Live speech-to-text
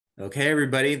Okay,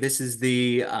 everybody, this is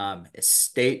the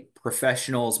Estate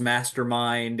Professionals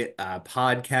Mastermind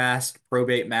podcast,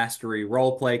 probate mastery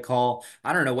role play call.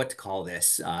 I don't know what to call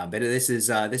this, but this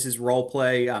is role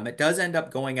play. It does end up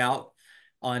going out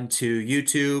onto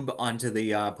YouTube, onto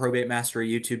the probate mastery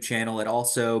YouTube channel. It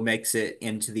also makes it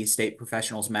into the Estate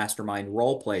Professionals Mastermind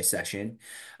role play session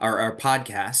or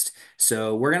podcast.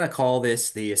 So we're going to call this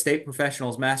the Estate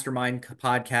Professionals Mastermind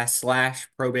podcast slash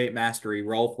probate mastery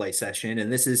role play session.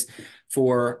 And this is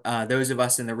for those of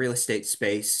us in the real estate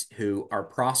space who are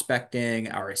prospecting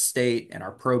our estate and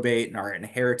our probate and our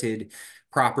inherited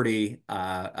property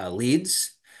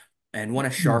leads and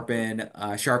want to sharpen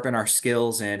our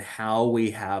skills in how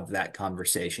we have that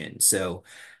conversation. So,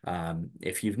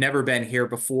 if you've never been here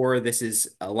before, this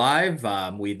is live.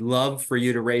 We'd love for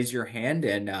you to raise your hand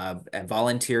and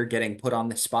volunteer getting put on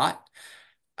the spot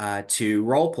to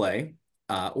role play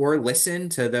or listen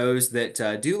to those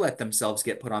that do let themselves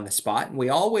get put on the spot. And we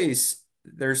always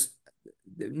there's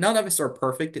none of us are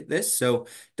perfect at this, so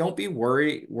don't be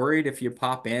worried if you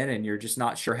pop in and you're just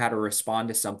not sure how to respond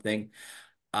to something.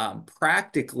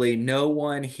 Practically no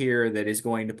one here that is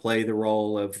going to play the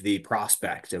role of the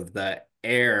prospect, of the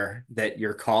heir that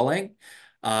you're calling.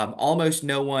 Almost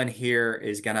no one here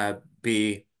is going to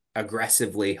be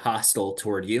aggressively hostile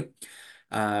toward you.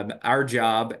 Our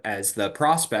job as the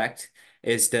prospect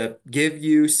is to give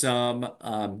you some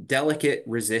delicate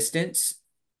resistance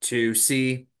to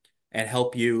see and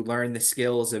help you learn the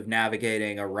skills of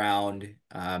navigating around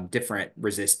different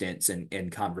resistance in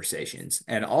conversations,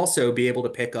 and also be able to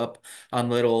pick up on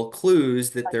little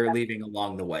clues that they're leaving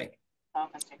along the way.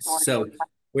 So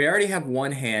we already have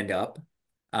one hand up.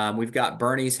 We've got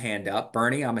Bernie's hand up.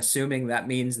 Bernie, I'm assuming that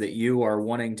means that you are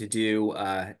wanting to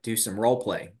do some role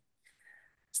play.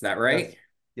 Is that right? Yes,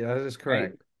 yeah, that is Right.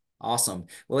 correct. Awesome.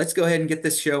 Well, let's go ahead and get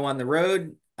this show on the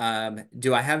road.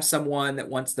 Do I have someone that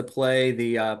wants to play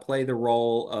the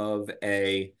role of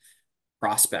a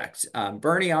prospect?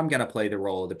 Bernie, I'm going to play the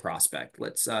role of the prospect.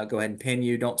 Let's go ahead and pin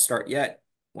you. Don't start yet.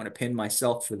 Want to pin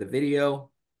myself for the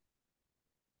video.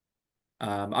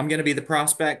 I'm going to be the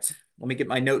prospect. Let me get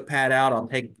my notepad out. I'll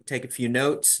take a few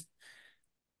notes,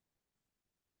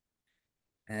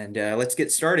 and let's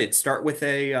get started. Start with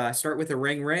a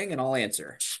ring ring, and I'll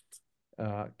answer.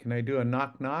 Can I do a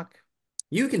knock knock?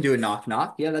 You can do a knock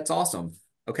knock. Yeah, that's awesome.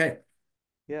 Okay.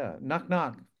 Yeah, knock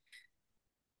knock.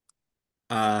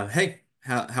 Hey,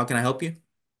 how can I help you?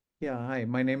 Yeah, hi.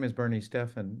 My name is Bernie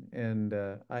Steffen, and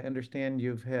I understand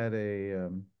you've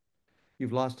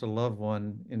lost a loved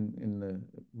one in the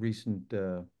recent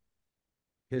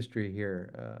history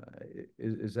here.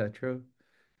 Is that true?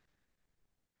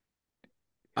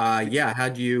 Yeah,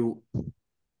 how'd you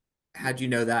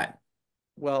know that?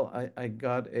 Well, I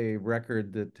got a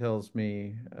record that tells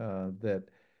me that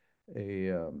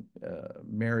a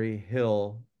Mary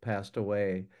Hill passed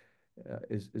away.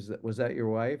 Is that was that your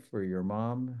wife or your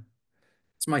mom?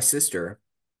 It's my sister.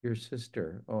 Your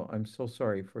sister. Oh, I'm so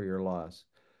sorry for your loss.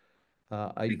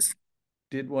 I Thanks.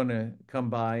 did want to come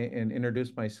by and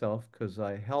introduce myself because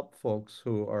I help folks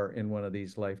who are in one of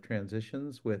these life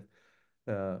transitions with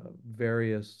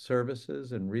various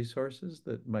services and resources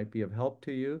that might be of help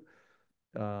to you.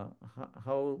 Uh,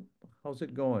 how how's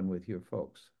it going with your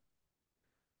folks?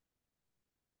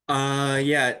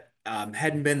 Yeah,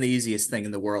 hadn't been the easiest thing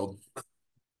in the world.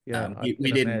 Yeah, I We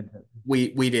can didn't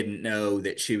imagine. we didn't know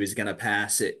that she was gonna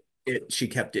pass it. She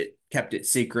kept it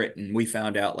secret, and we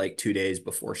found out like 2 days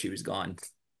before she was gone.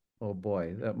 Oh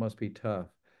boy, that must be tough.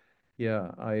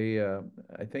 Yeah,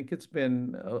 I think it's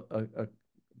been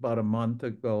about a month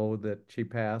ago that she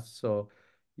passed, so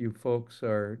you folks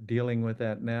are dealing with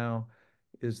that now.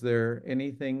 Is there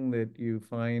anything that you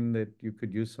find that you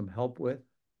could use some help with?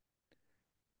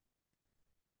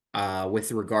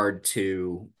 With regard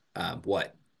to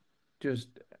what? Just,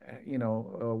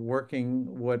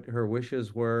 working what her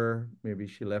wishes were. Maybe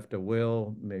she left a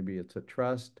will, maybe it's a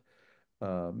trust.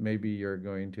 Maybe you're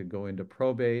going to go into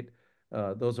probate.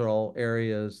 Those are all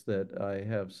areas that I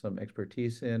have some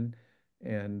expertise in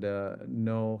and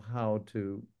know how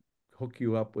to hook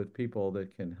you up with people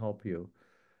that can help you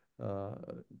uh,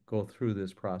 go through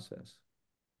this process.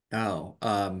 Oh,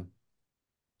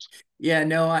 yeah,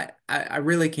 no, I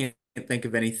really can't think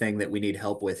of anything that we need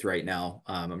help with right now.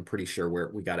 I'm pretty sure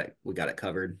we got it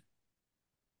covered.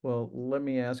 Well, let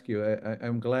me ask you,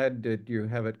 I'm glad that you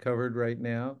have it covered right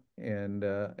now, and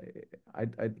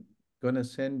I'm going to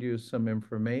send you some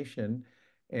information.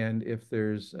 And if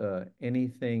there's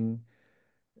anything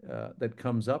that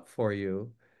comes up for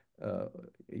you, uh,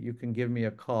 you can give me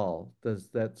a call. Does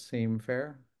that seem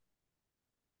fair?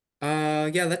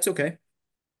 Yeah, that's okay.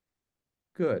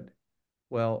 Good.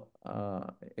 Well,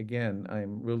 again,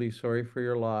 I'm really sorry for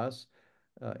your loss.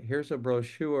 Here's a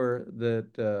brochure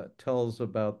that tells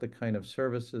about the kind of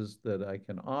services that I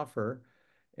can offer.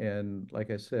 And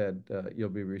like I said, you'll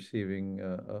be receiving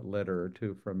a letter or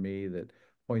two from me that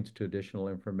points to additional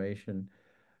information.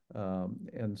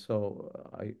 And so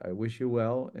I wish you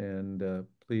well, and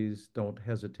please don't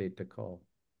hesitate to call.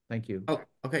 Thank you. Oh,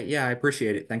 okay. Yeah, I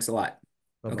appreciate it. Thanks a lot.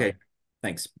 Okay. Bye-bye.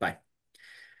 Thanks. Bye.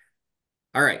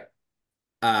 All right.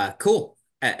 Cool.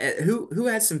 Who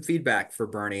has some feedback for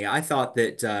Bernie? I thought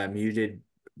that you did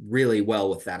really well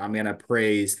with that. I'm going to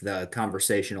praise the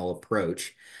conversational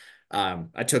approach.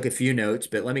 I took a few notes,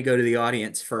 but let me go to the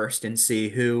audience first and see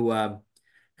who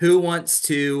wants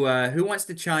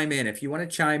to chime in. If you want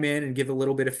to chime in and give a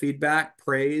little bit of feedback,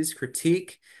 praise,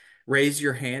 critique, raise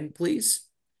your hand, please,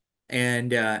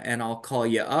 and I'll call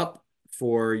you up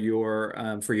for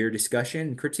your discussion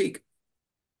and critique.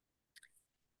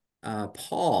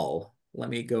 Paul, let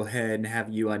me go ahead and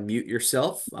have you unmute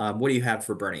yourself. What do you have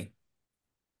for Bernie?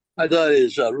 I thought it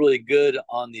was really good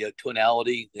on the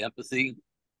tonality, the empathy,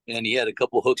 and he had a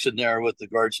couple hooks in there with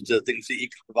regards to the things that he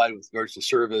could provide with regards to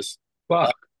service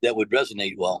that would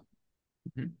resonate well.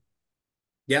 Mhm.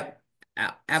 Yep,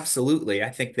 absolutely. I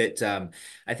think that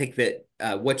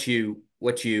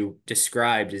what you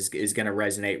described is going to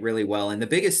resonate really well. And the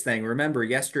biggest thing, remember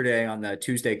yesterday on the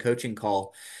Tuesday coaching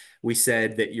call, we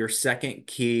said that your second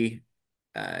key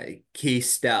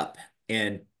step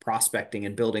in prospecting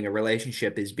and building a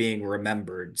relationship is being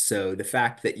remembered. So the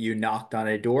fact that you knocked on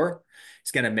a door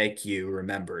is going to make you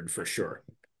remembered for sure.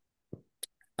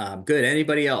 Good.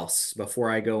 Anybody else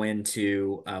before I go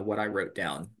into what I wrote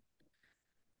down?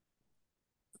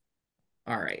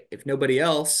 All right. If nobody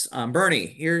else, Bernie,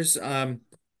 here's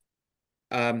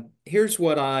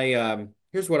what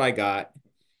I got.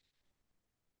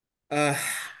 Uh,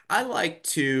 I like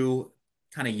to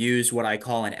kind of use what I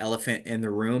call an elephant in the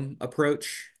room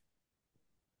approach.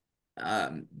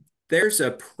 Um, there's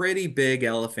a pretty big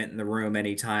elephant in the room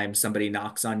anytime somebody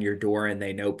knocks on your door and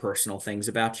they know personal things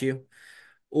about you,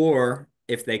 or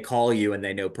if they call you and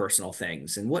they know personal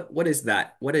things. And what is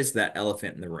that? What is that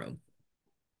elephant in the room?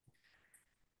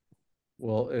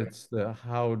 Well, it's the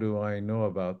how do I know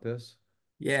about this?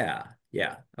 Yeah,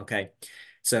 yeah. Okay.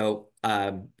 So,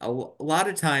 a lot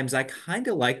of times I kind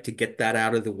of like to get that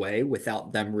out of the way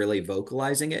without them really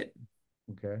vocalizing it.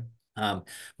 Okay. Um,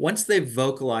 Once they've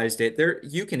vocalized it, there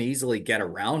you can easily get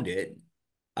around it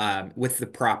with the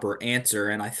proper answer.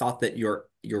 And I thought that your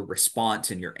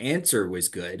response and your answer was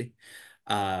good.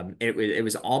 It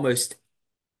was almost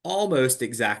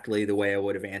exactly the way I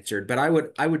would have answered, but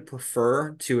I would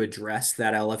prefer to address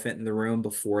that elephant in the room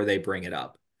before they bring it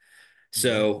up. Hmm.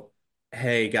 So,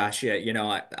 hey, gosh,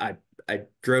 yeah, I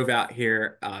drove out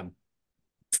here.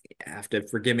 Have to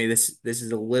forgive me. This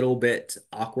is a little bit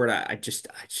awkward. I just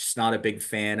not a big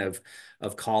fan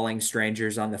of calling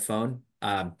strangers on the phone.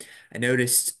 I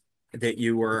noticed that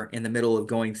you were in the middle of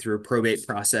going through a probate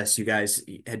process. You guys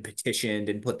had petitioned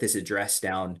and put this address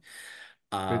down.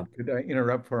 Um, Could I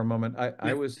interrupt for a moment? I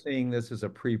yeah, was seeing this as a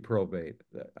pre-probate.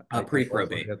 I also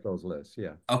pre-probate. get those lists.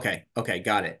 Yeah. Okay, okay,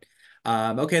 got it.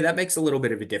 Okay, that makes a little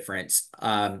bit of a difference.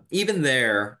 Even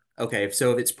there, okay,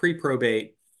 so if it's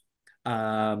pre-probate,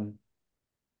 um,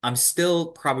 I'm still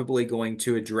probably going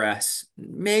to address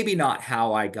maybe not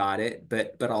how I got it,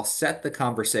 but I'll set the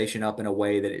conversation up in a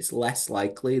way that it's less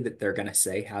likely that they're going to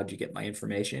say, "How'd you get my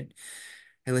information?"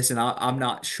 Hey, listen, I'm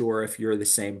not sure if you're the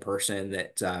same person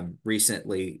that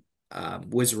recently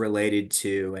was related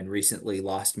to and recently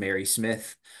lost Mary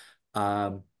Smith.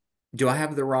 Um, do I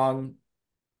have the wrong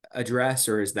address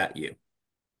or is that you?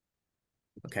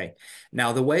 Okay.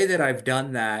 Now, the way that I've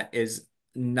done that is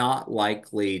not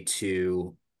likely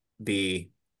to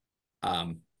be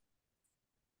um,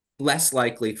 less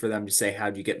likely for them to say,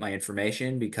 "How'd you get my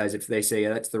information?" Because if they say,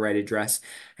 "Yeah, that's the right address,"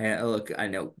 and look, I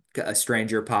know a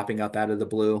stranger popping up out of the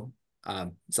blue,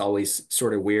 it's always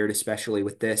sort of weird, especially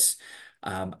with this.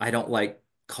 I don't like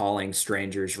calling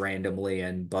strangers randomly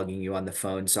and bugging you on the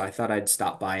phone, so I thought I'd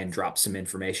stop by and drop some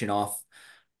information off.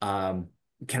 Um,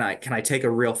 can I take a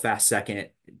real fast second,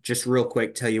 just real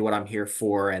quick, tell you what I'm here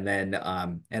for, and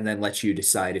then let you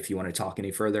decide if you want to talk any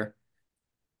further?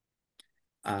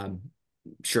 Um,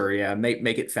 Sure, yeah,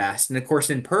 make it fast. And of course,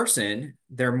 in person,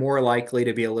 they're more likely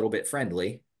to be a little bit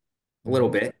friendly, a little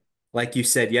Hmm. bit. Like you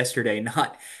said yesterday,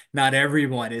 not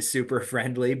everyone is super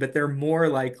friendly, but they're more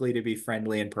likely to be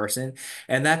friendly in person.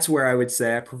 And that's where I would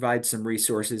say I provide some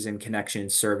resources and connection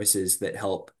services that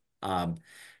help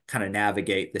kind of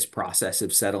navigate this process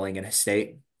of settling an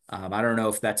estate. I don't know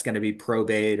if that's going to be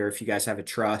probate or if you guys have a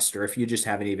trust or if you just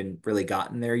haven't even really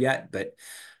gotten there yet, but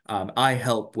I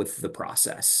help with the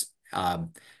process.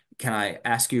 Can I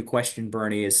ask you a question,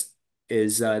 Bernie? Is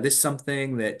this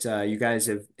something that you guys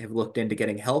have looked into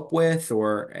getting help with,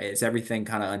 or is everything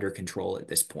kind of under control at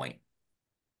this point?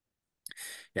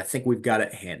 Yeah, I think we've got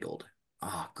it handled.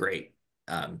 Oh, great.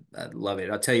 I love it.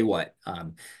 I'll tell you what.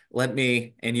 And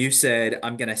you said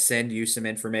I'm going to send you some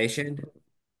information.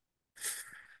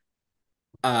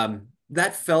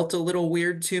 That felt a little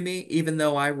weird to me, even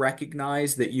though I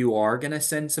recognize that you are going to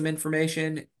send some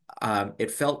information.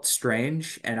 It felt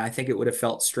strange, and I think it would have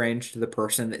felt strange to the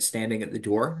person that's standing at the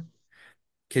door.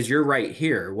 Because you're right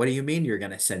here. What do you mean you're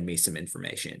going to send me some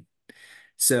information?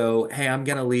 So, hey, I'm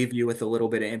going to leave you with a little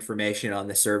bit of information on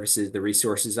the services, the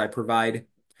resources I provide.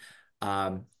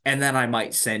 And then I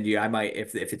might send you,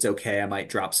 if it's okay, I might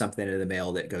drop something in the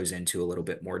mail that goes into a little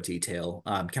bit more detail.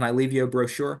 Can I leave you a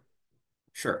brochure?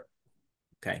 Sure.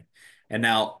 Okay.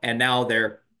 Now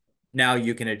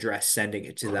you can address sending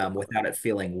it to them without it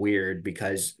feeling weird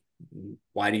because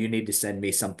why do you need to send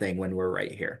me something when we're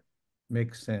right here?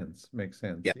 Makes sense. Makes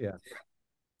sense. Yeah. Yeah.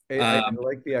 I Um,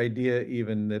 like the idea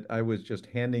even that I was just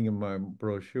handing him my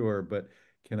brochure, but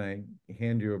can I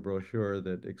hand you a brochure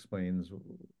that explains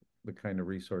the kind of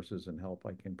resources and help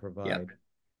I can yeah. provide?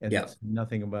 And Yeah. it's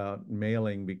nothing about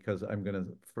mailing because I'm going to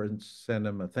first send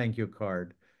him a thank you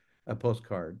card, a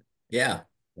postcard. Yeah.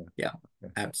 Yeah. Yeah.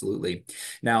 Okay. Absolutely.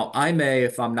 Now,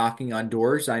 if I'm knocking on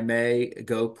doors, I may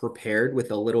go prepared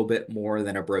with a little bit more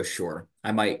than a brochure.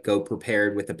 I might go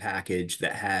prepared with a package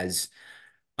that has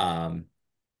um,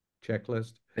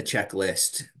 Checklist. a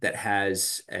checklist that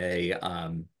has a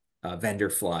vendor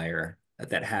flyer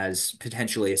that has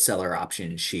potentially a seller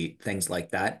option sheet, things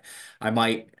like that. I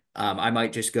might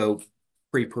just go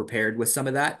pre-prepared with some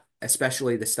of that,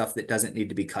 especially the stuff that doesn't need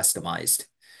to be customized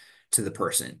to the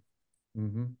person.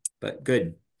 Hmm. But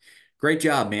good, great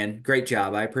job, man. Great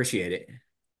job. I appreciate it.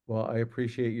 Well, I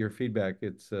appreciate your feedback.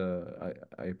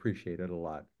 I appreciate it a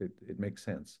lot. It makes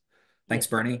sense. Thanks,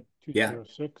 Yes, Bernie. Yeah.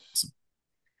 2006.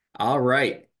 All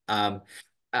right.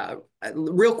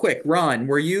 Real quick, Ron,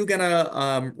 were you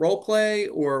gonna role play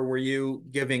or were you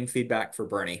giving feedback for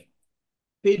Bernie?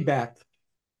 Feedback.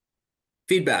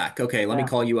 Feedback. Okay, let me Yeah.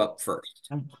 call you up first.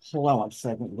 Hold on one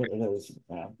second. There it is.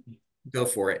 Go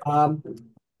for it. Um,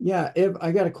 yeah, if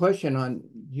I got a question on,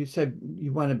 you said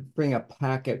you want to bring a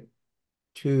packet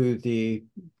to the,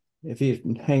 if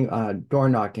you hang door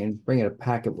knocking, bring in a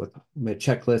packet with a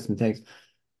checklist and things.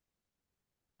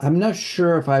 I'm not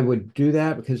sure if I would do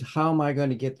that because how am I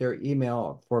going to get their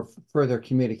email for further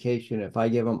communication if I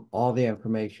give them all the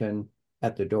information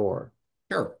at the door?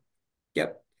 Sure.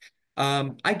 Yep.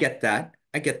 I get that.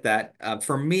 I get that.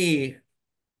 For me,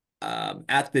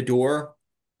 at the door,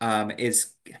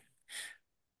 is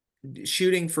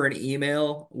shooting for an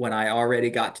email when I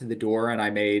already got to the door and I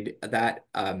made that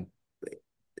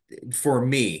for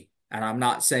me, and I'm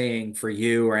not saying for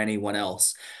you or anyone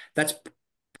else, that's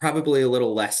probably a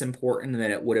little less important than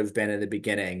it would have been in the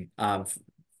beginning.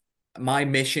 My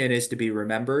mission is to be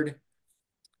remembered.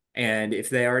 And if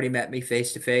they already met me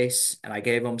face to face and I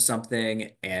gave them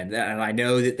something and I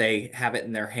know that they have it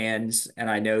in their hands and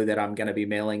I know that I'm going to be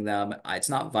mailing them, it's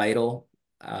not vital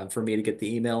for me to get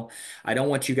the email. I don't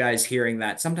want you guys hearing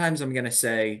that. Sometimes I'm going to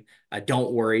say,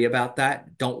 don't worry about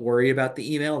that. Don't worry about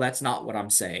the email. That's not what I'm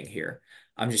saying here.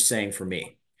 I'm just saying for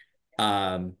me.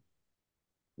 Um,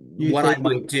 You what I think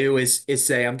might you, do is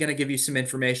say, I'm going to give you some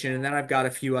information and then I've got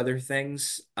a few other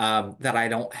things that I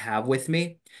don't have with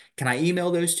me. Can I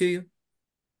email those to you?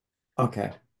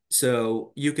 okay,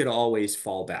 So you could always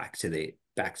fall back to the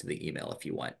email if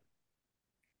you want.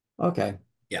 okay,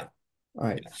 Yeah. all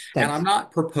right, Yeah. And I'm thanks.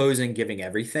 not proposing giving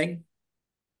everything.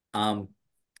 I'm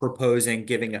proposing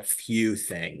giving a few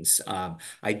things.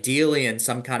 Ideally in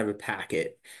some kind of a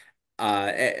packet.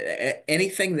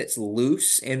 Anything that's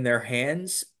loose in their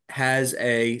hands has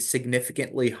a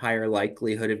significantly higher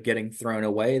likelihood of getting thrown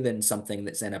away than something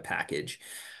that's in a package.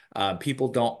 People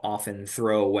don't often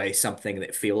throw away something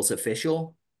that feels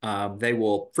official. They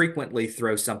will frequently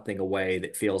throw something away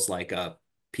that feels like a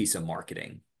piece of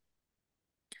marketing.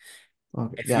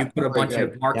 Okay, If you yeah, put a very bunch good. of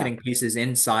Yeah, marketing pieces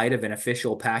inside of an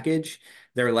official package,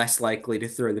 they're less likely to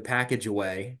throw the package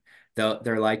away.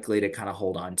 They're likely to kind of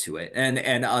hold on to it. And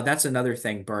that's another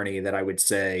thing, Bernie, that I would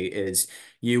say is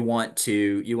you want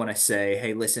to say,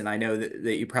 hey, listen, I know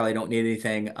that you probably don't need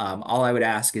anything. All I would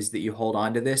ask is that you hold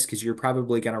on to this because you're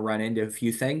probably going to run into a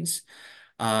few things.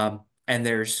 And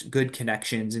there's good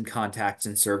connections and contacts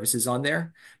and services on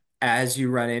there. As you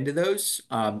run into those,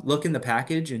 look in the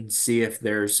package and see if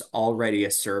there's already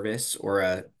a service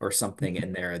or something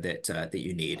in there that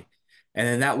you need. And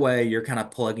then that way you're kind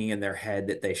of plugging in their head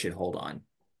that they should hold on.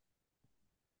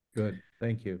 Good.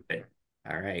 Thank you.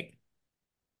 All right.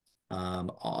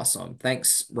 Awesome.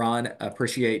 Thanks, Ron.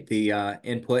 Appreciate the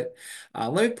input.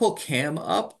 Let me pull Cam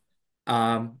up,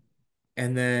 um,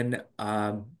 and then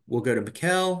we'll go to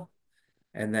Mikkel,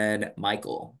 and then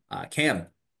Michael. Cam,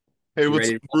 Hey, you what's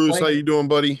ready up, to Bruce? How play? you doing,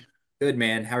 buddy? Good,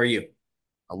 man. How are you?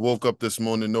 I woke up this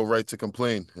morning, no right to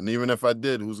complain. And even if I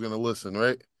did, who's gonna listen,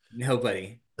 right?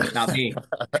 Nobody. Not me.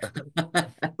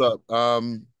 What's up?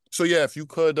 So yeah, if you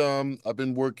could, I've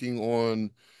been working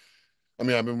on, I've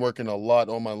been working a lot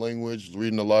on my language,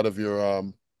 reading a lot of your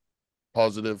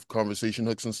positive conversation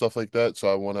hooks and stuff like that.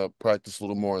 So I want to practice a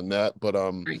little more on that. But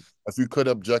Great. if you could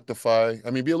objectify,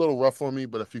 be a little rough on me,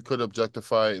 but if you could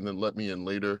objectify and then let me in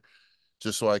later,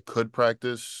 just so I could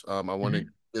practice. I want to Mhm.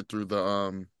 get through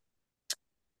the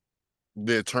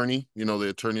attorney, the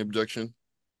attorney objection.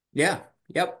 Yeah.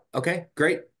 Yep. Okay.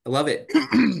 Great. I love it. All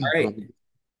right. Ring,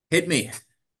 Hit me.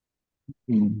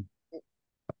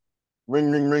 ring,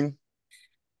 ring.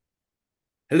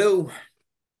 Hello.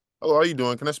 Hello, how you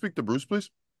doing? Can I speak to Bruce, please?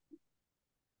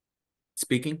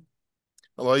 Speaking.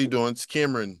 Hello, how you doing? It's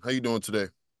Cameron. How you doing today?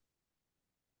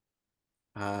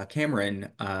 Cameron.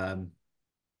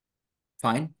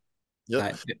 Fine.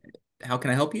 Yep. Uh, how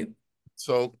can I help you?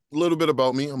 So a little bit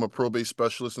about me. I'm a probate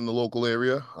specialist in the local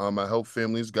area. I help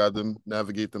families, guide them,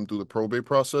 navigate them through the probate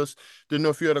process. Didn't know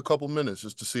if you had a couple minutes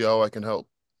just to see how I can help.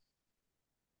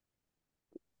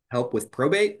 Help with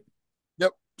probate?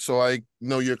 Yep. So I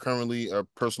know you're currently a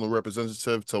personal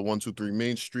representative to 123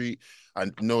 Main Street. I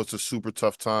know it's a super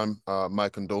tough time. My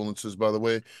condolences, by the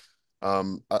way.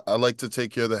 I like to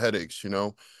take care of the headaches.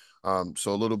 So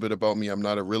a little bit about me. I'm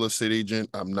not a real estate agent.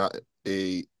 I'm not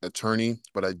a attorney,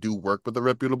 but I do work with a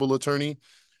reputable attorney.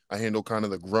 I handle kind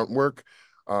of the grunt work.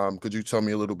 Could you tell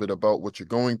me a little bit about what you're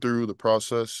going through, the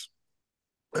process,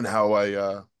 and how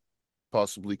I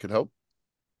possibly could help?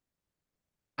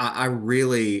 I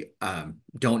really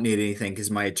don't need anything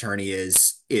because my attorney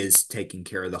is taking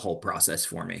care of the whole process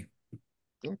for me.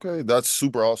 Okay, that's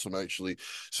super awesome, actually.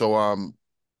 So,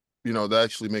 that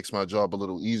actually makes my job a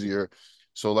little easier.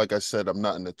 So, like I said, I'm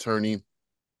not an attorney,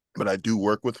 but I do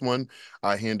work with one.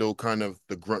 I handle kind of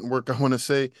the grunt work, I want to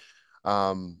say.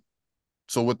 Um,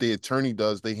 so what the attorney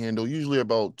does, they handle usually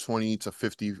about 20 to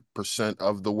 50%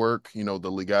 of the work,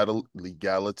 the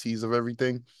legalities of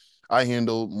everything. I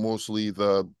handle mostly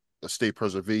the estate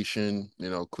preservation,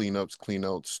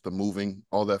 cleanouts, the moving,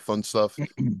 all that fun stuff.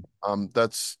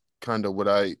 That's kind of what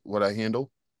I handle.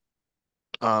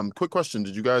 Quick question,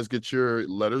 did you guys get your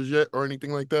letters yet or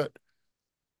anything like that?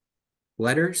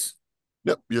 Letters?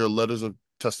 Yep, your letters of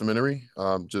testamentary,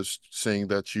 just saying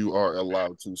that you are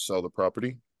allowed to sell the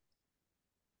property.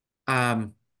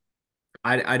 Um,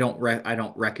 I don't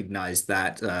recognize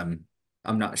that.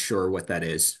 I'm not sure what that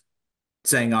is.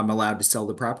 Saying I'm allowed to sell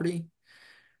the property?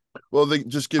 Well, they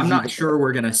just I'm gives you not the sure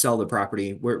we're gonna sell the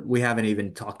property. We haven't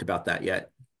even talked about that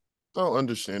yet. oh,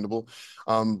 understandable.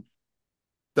 Um,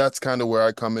 that's kind of where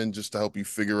I come in just to help you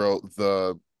figure out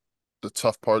the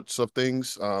tough parts of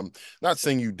things. Not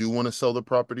saying you do want to sell the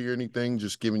property or anything,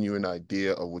 just giving you an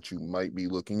idea of what you might be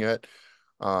looking at.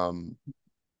 Um,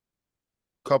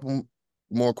 couple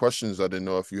more questions. I didn't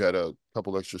know if you had a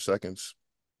couple extra seconds.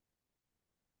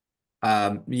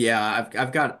 Yeah,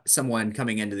 I've got someone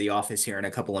coming into the office here in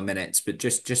a couple of minutes, but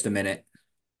just a minute.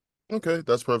 Okay,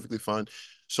 that's perfectly fine.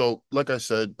 So, like I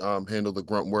said, handle the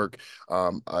grunt work.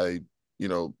 I,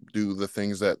 do the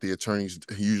things that the attorneys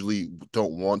usually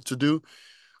don't want to do.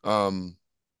 Um,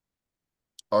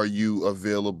 are you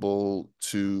available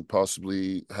to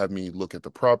possibly have me look at the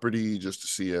property just to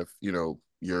see if,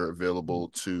 you're available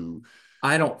to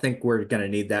I don't think we're gonna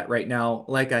need that right now.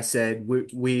 Like I said,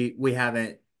 we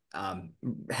haven't um,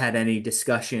 had any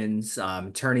discussions.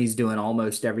 Attorney's doing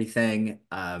almost everything.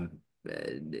 Uh,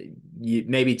 you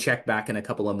maybe check back in a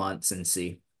couple of months and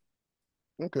see.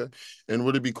 okay. And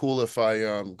would it be cool if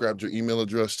I grabbed your email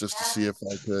address just to see if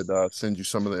I could send you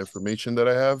some of the information that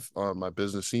I have on my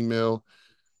business email,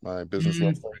 my business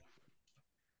Mm, website?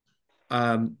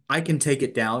 I can take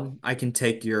it down. I can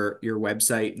take your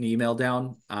website and email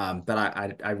down.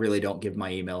 But I really don't give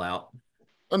my email out.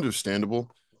 Understandable.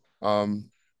 Um,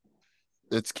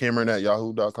 it's Cameron at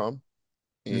yahoo.com.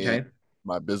 And Okay.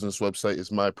 my business website is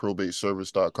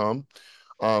myprobateservice.com.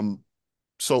 Um,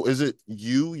 so is it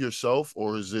you yourself,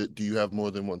 or do you have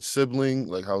more than one sibling?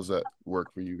 Like, how's that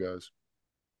work for you guys?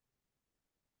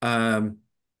 Um,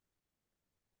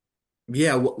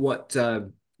 yeah.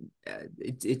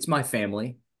 It's my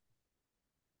family.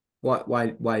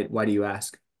 Why do you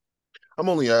ask? I'm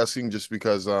only asking just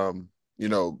because,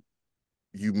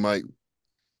 you might,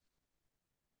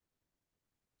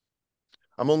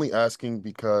 I'm only asking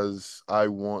because I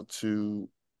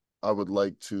would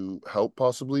like to help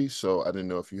possibly. So I didn't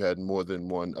know if you had more than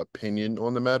one opinion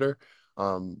on the matter.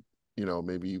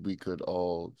 Maybe we could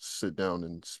all sit down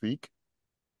and speak.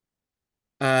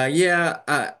 Yeah,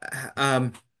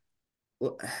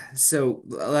 well, so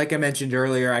like I mentioned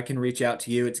earlier, I can reach out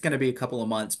to you. It's going to be a couple of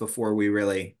months before we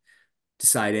really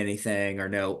decide anything or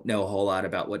know a whole lot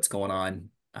about what's going on.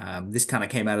 This kind of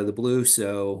came out of the blue,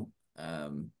 so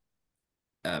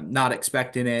not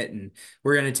expecting it, and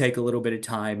we're going to take a little bit of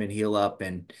time and heal up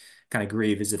and kind of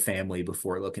grieve as a family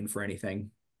before looking for anything.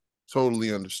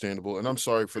 Totally understandable. And I'm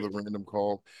sorry for the random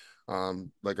call.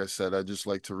 Like I said, I just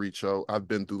like to reach out. I've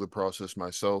been through the process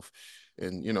myself,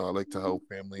 and I like to help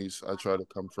families. I try to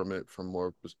come from it from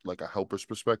more like a helper's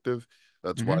perspective.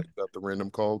 That's why I Hmm. got the random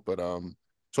call, but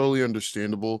totally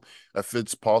understandable. If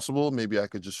it's possible, maybe I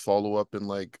could just follow up in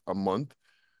like a month,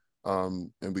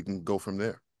 and we can go from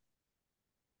there.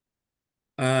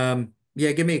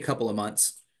 Yeah, give me a couple of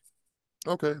months.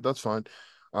 Okay, that's fine.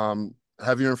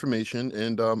 Have your information,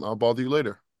 and I'll bother you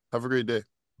later. Have a great day.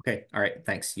 Okay, all right,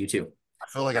 thanks. You too. I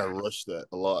feel like I rushed that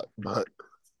a lot, but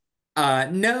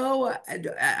No,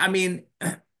 I mean,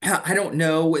 I don't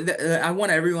know. I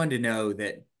want everyone to know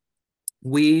that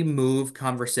we move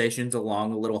conversations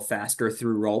along a little faster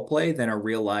through role play than a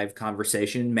real live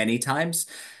conversation many times.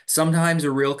 Sometimes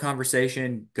a real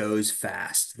conversation goes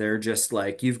fast. They're just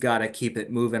like, you've got to keep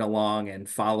it moving along and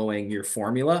following your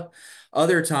formula.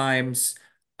 Other times,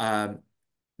 um,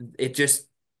 it just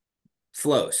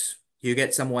flows. You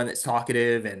get someone that's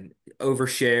talkative and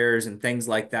overshares and things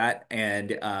like that.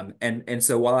 And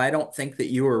so while I don't think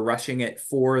that you were rushing it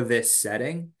for this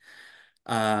setting,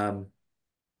 um,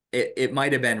 it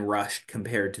might have been rushed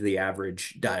compared to the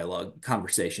average dialogue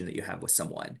conversation that you have with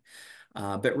someone.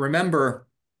 But remember,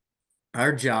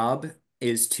 our job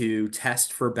is to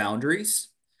test for boundaries,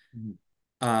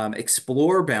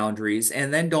 explore boundaries,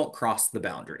 and then don't cross the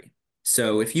boundary.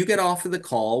 So if you get off of the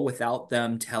call without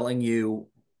them telling you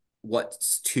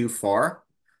what's too far,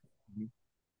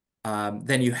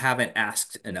 then you haven't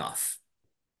asked enough.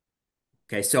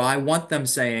 Okay, so I want them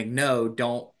saying,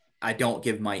 no, I don't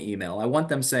give my email. I want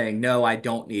them saying, no, I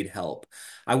don't need help.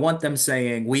 I want them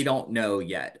saying, we don't know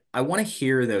yet. I want to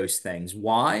hear those things.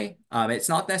 Why? It's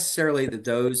not necessarily that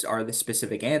those are the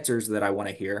specific answers that I want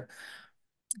to hear,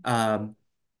 um,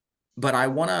 but I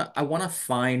want to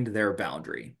find their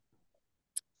boundary.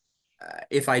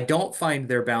 If I don't find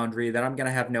their boundary, then I'm going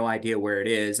to have no idea where it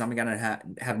is. I'm going to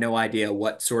have no idea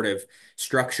what sort of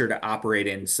structure to operate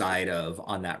inside of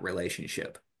on that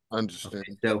relationship. I Okay,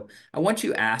 understand. so I want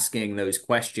you asking those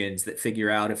questions that figure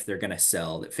out if they're going to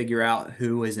sell, that figure out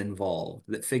who is involved,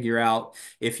 that figure out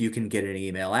if you can get an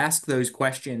email. Ask those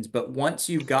questions, but once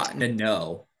you've gotten to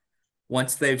know,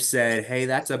 once they've said, "Hey,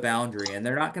 that's a boundary," and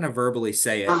they're not going to verbally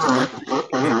say it, but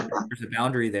hey, there's a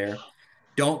boundary there.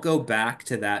 Don't go back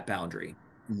to that boundary.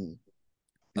 Mhm.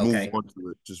 Move Okay. on to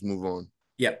it. Just move on.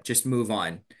 Yep, just move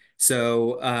on.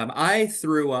 So I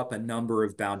threw up a number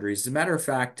of boundaries. As a matter of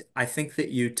fact, I think that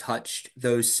you touched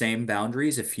those same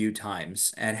boundaries a few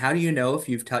times. And how do you know if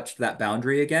you've touched that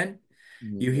boundary again?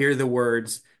 You Mhm. hear the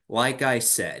words, like I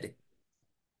said,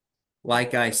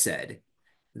 like I said.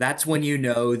 That's when you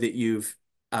know that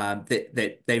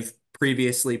that they've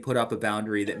previously put up a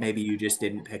boundary that maybe you just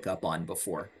didn't pick up on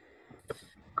before.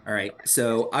 All right,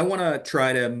 so I want to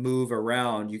try to move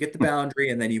around. You get the boundary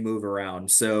and then you move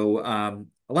around. So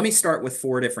let me start with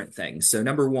four different things. So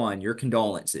number one, your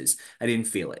condolences. I didn't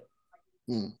feel it.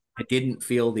 Mhm. I didn't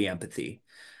feel the empathy.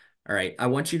 All right, I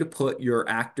want you to put your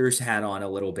actor's hat on a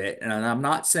little bit. And I'm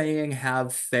not saying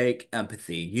have fake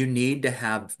empathy. You need to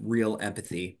have real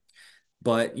empathy,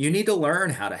 but you need to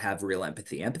learn how to have real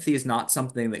empathy. Empathy is not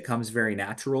something that comes very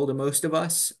natural to most of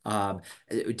us.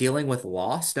 Dealing with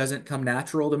loss doesn't come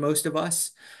natural to most of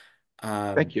us.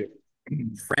 Um, Thank you.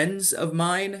 Friends of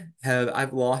mine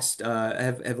I've lost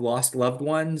have lost loved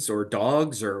ones or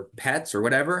dogs or pets or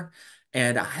whatever,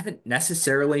 and I haven't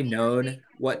necessarily known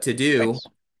what to do. Thanks.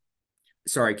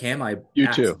 Sorry, Cam, I You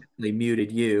too. accidentally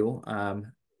muted you.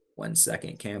 One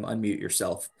second, Cam, unmute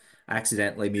yourself. I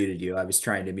accidentally muted you. I was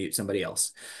trying to mute somebody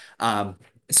else. Um,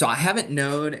 so I haven't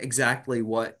known exactly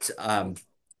what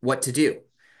to do.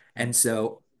 And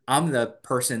so I'm the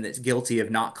person that's guilty of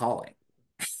not calling.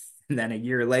 And then a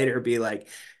year later be like,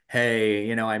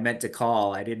 hey, I meant to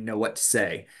call. I didn't know what to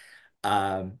say.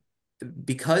 Um,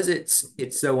 because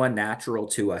it's so unnatural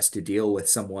to us to deal with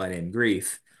someone in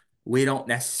grief, we don't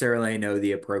necessarily know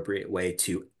the appropriate way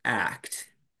to act.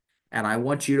 And I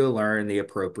want you to learn the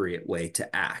appropriate way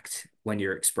to act when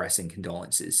you're expressing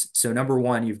condolences. So number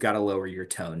one, you've got to lower your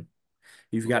tone.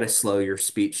 You've got to slow your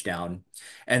speech down.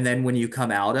 And then when you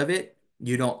come out of it,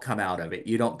 you don't come out of it.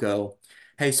 You don't go,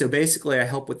 hey, so basically I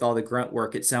help with all the grunt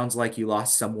work. It sounds like you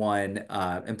lost someone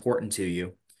important to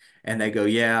you. And they go,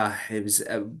 yeah, it was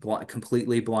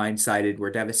completely blindsided.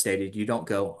 We're devastated. You don't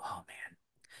go, oh man,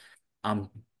 I'm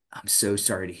I'm so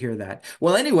sorry to hear that.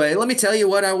 Well, anyway, let me tell you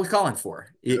what I was calling for.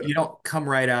 Yeah. You don't come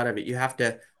right out of it. You have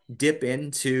to dip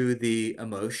into the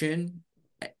emotion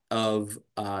of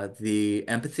the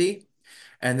empathy.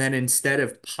 And then instead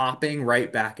of popping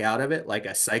right back out of it like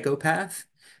a psychopath,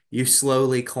 you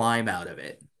slowly climb out of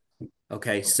it.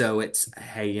 Okay, so it's,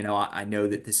 hey, I know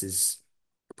that this is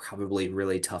probably a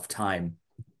really tough time.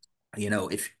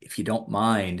 If you don't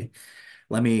mind,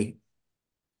 let me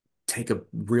take a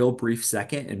real brief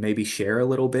second and maybe share a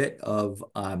little bit of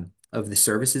the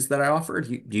services that I offer.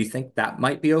 Do you think that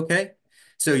might be okay?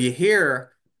 So you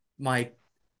hear my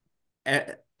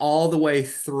all the way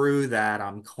through that,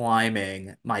 I'm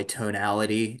climbing my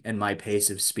tonality and my pace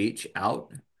of speech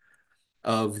out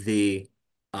of the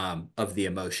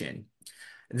emotion.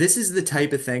 This is the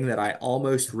type of thing that I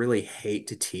almost really hate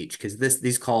to teach because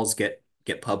these calls get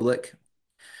public,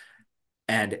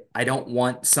 and I don't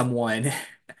want someone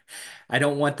I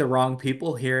don't want the wrong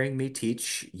people hearing me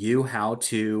teach you how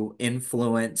to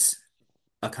influence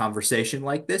a conversation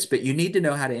like this, but you need to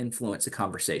know how to influence a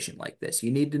conversation like this.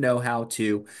 You need to know how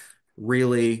to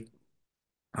really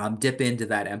dip into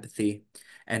that empathy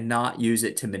and not use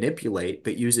it to manipulate,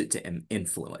 but use it to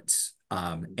influence.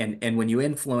 And when you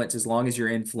influence, as long as you're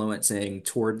influencing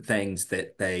toward things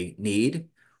that they need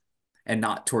and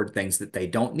not toward things that they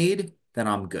don't need, then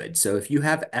I'm good. So if you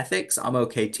have ethics, I'm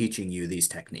okay teaching you these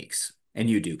techniques. And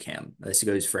you do, Cam. This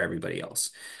goes for everybody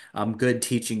else. I'm good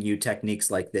teaching you techniques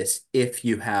like this if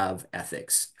you have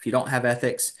ethics. If you don't have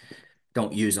ethics,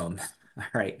 don't use them. All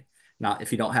right. Not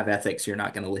if you don't have ethics, you're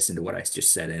not going to listen to what I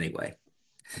just said anyway.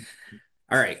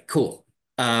 All right, cool.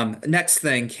 Next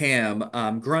thing, Cam,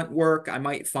 grunt work. I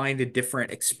might find a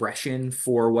different expression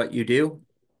for what you do.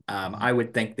 I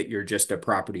would think that you're just a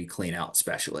property clean out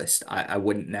specialist. I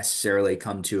wouldn't necessarily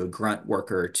come to a grunt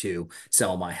worker to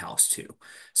sell my house to.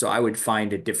 So I would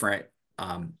find a different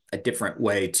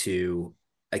way to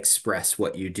express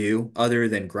what you do other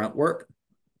than grunt work.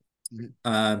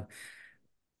 Um,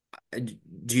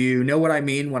 do you know what I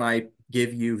mean when I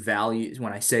give you value,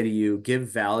 when I say to you,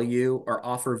 give value or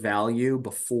offer value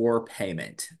before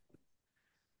payment?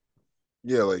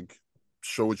 Yeah, like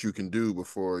show what you can do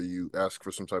before you ask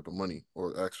for some type of money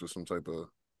or ask for some type of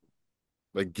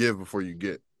like give before you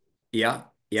get. Yeah,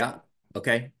 yeah.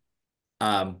 Okay.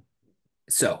 Um,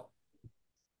 so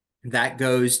that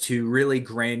goes to really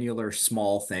granular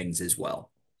small things as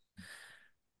well.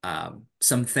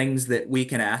 Some things that we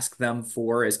can ask them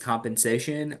for as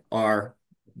compensation are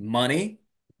money,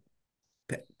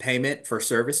 payment for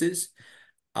services,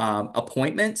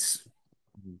 appointments,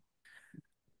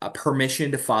 a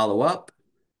permission to follow up,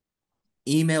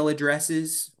 email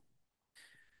addresses,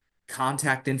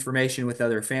 contact information with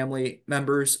other family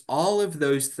members. All of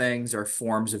those things are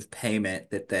forms of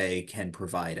payment that they can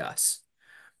provide us.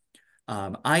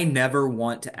 I never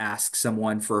want to ask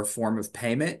someone for a form of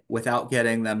payment without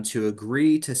getting them to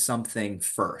agree to something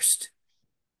first.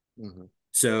 Mm-hmm.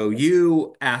 So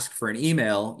you asked for an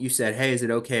email. You said, hey, is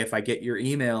it okay if I get your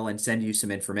email and send you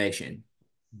some information?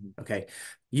 Mm-hmm. Okay.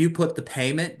 You put the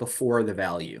payment before the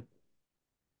value.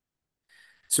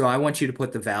 So I want you to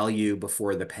put the value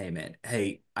before the payment.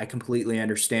 Hey, I completely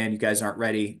understand you guys aren't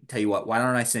ready. Tell you what, why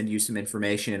don't I send you some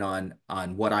information on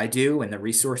what I do and the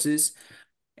resources?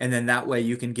 And then that way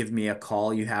you can give me a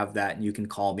call. You have that and you can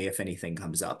call me if anything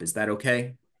comes up. Is that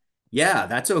okay? Yeah,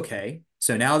 that's okay.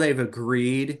 So now they've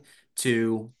agreed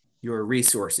to your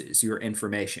resources, your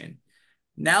information.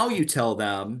 Now you tell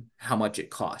them how much it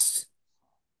costs.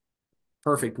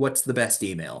 Perfect. What's the best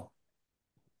email?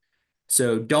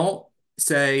 So don't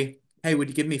say, hey, would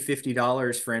you give me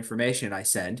 $50 for information I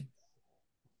send?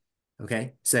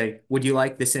 Okay. Say, would you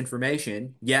like this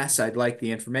information? Yes, I'd like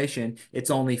the information.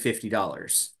 It's only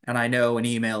 $50. And I know an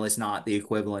email is not the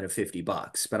equivalent of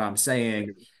 $50, but I'm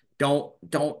saying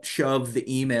don't shove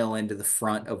the email into the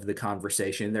front of the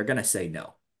conversation. They're going to say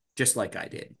no, just like I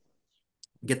did.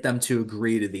 Get them to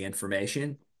agree to the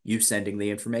information, you sending the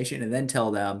information, and then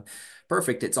tell them,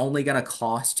 perfect, it's only going to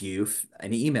cost you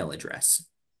an email address.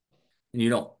 And you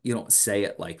don't say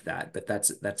it like that, but that's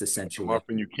If I'm essentially,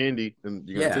 offering you candy, then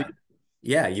you're gonna yeah. take it.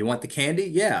 Yeah, you want the candy?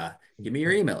 Yeah. Give me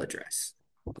your email address.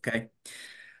 Okay.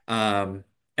 And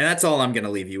that's all I'm going to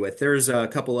leave you with. There's a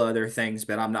couple of other things,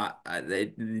 but I'm not,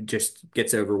 it just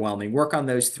gets overwhelming. Work on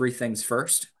those three things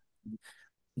first,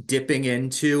 dipping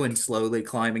into and slowly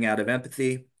climbing out of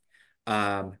empathy,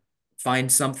 um,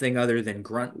 find something other than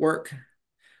grunt work.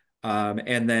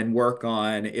 And then work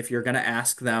on if you're going to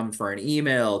ask them for an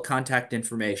email, contact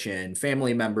information,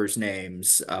 family members'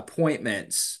 names,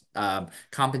 appointments,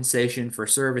 compensation for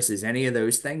services, any of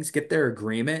those things, get their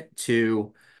agreement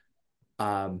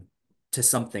um, to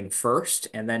something first,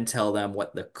 and then tell them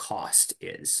what the cost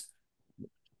is.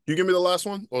 You give me the last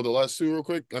one or the last two real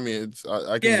quick? I mean,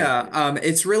 I can. Yeah,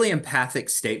 it's really empathic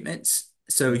statements.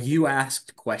 So you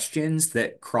asked questions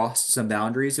that crossed some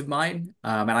boundaries of mine,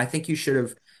 and I think you should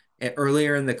have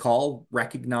earlier in the call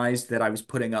recognized that I was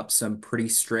putting up some pretty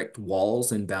strict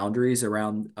walls and boundaries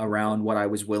around what I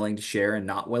was willing to share and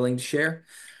not willing to share.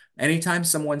 Anytime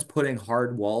someone's putting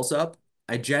hard walls up,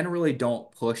 I generally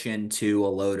don't push into a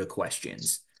load of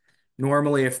questions.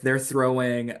 Normally, if they're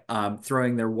throwing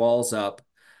their walls up,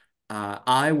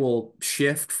 I will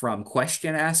shift from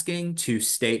question asking to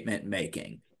statement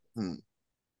making. Hmm.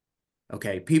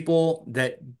 Okay, people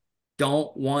that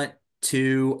don't want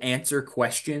to answer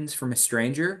questions from a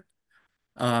stranger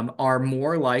are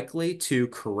more likely to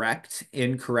correct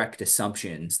incorrect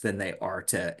assumptions than they are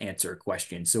to answer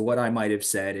questions. So what I might have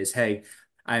said is, hey,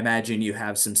 I imagine you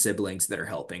have some siblings that are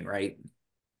helping, right?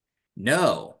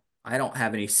 No, I don't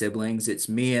have any siblings. It's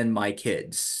me and my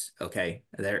kids. Okay.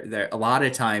 There, a lot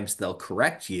of times they'll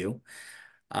correct you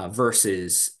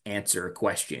versus answer a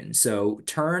question. So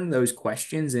turn those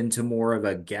questions into more of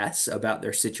a guess about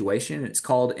their situation. It's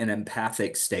called an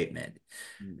empathic statement.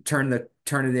 Turn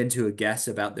it into a guess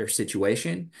about their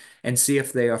situation and see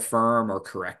if they affirm or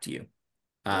correct you.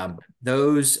 Okay.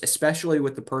 Those, especially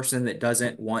with the person that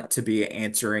doesn't want to be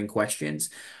answering questions,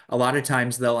 a lot of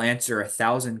times they'll answer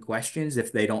 1,000 questions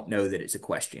if they don't know that it's a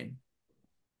question.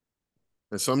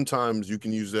 And sometimes you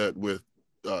can use that with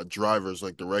drivers,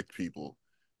 like direct people,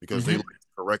 because they like Hmm. to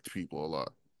correct people a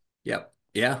lot. Yep.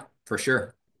 Yeah, for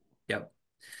sure. Yep.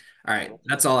 All right.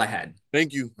 That's all I had.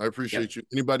 Thank you. I Yep. appreciate you.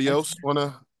 Anybody Thanks. else want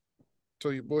to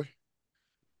tell you, boy?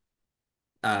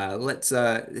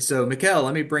 So Mikkel,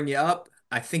 let me bring you up.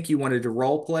 I think you wanted to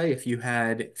role play. If you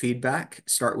had feedback,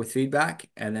 start with feedback,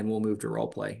 and then we'll move to role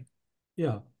play.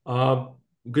 Yeah.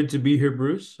 Good to be here,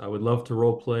 Bruce. I would love to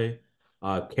role play.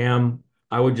 Cam,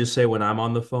 I would just say when I'm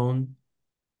on the phone,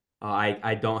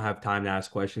 I don't have time to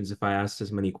ask questions. If I asked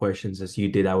as many questions as you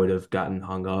did, I would have gotten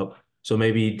hung up. So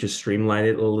maybe just streamline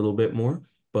it a little bit more,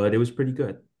 but it was pretty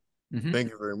good. Hmm.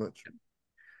 Thank you very much.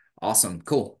 Awesome.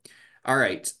 Cool. All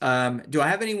right. Do I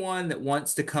have anyone that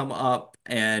wants to come up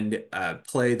and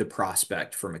play the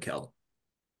prospect for Mikkel?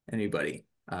 Anybody?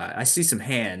 I see some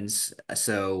hands.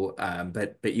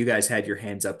 But you guys had your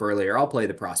hands up earlier. I'll play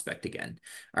the prospect again.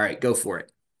 All right, go for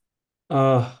it.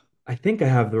 Uh, I think I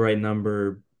have the right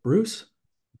number, Bruce.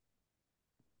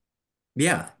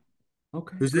 Yeah.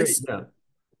 Okay, Who's great. this? Yeah.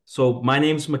 So my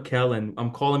name's Mikkel, and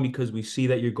I'm calling because we see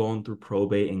that you're going through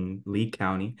probate in Lee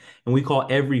County, and we call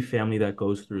every family that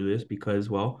goes through this because,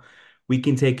 well, we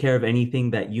can take care of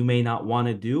anything that you may not want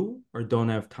to do or don't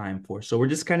have time for. So we're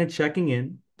just kind of checking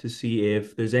in to see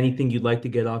if there's anything you'd like to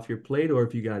get off your plate or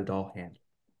if you got it all handled.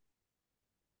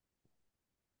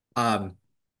 Um,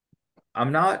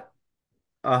 I'm not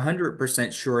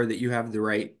 100% sure that you have the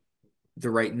right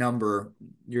number.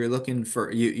 You're looking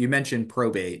for you mentioned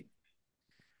probate.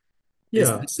 Is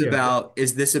Yeah, this yeah. about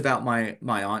is this about my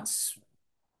aunt's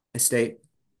estate?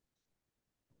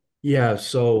 Yeah,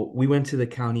 so we went to the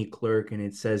county clerk and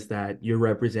it says that you're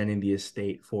representing the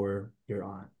estate for your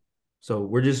aunt. So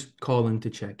we're just calling to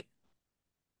check.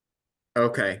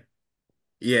 Okay.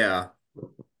 Yeah.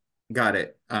 Got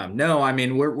it. No, I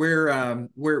mean we're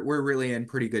really in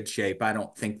pretty good shape. I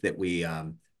don't think we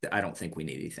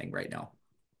need anything right now.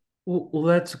 Well,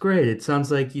 that's great. It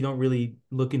sounds like you don't really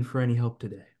looking for any help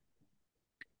today.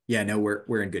 Yeah, no,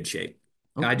 we're in good shape.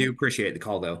 I Okay. do appreciate the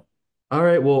call though. All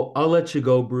right. Well, I'll let you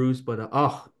go, Bruce, but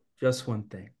just one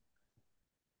thing.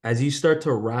 As you start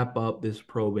to wrap up this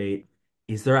probate,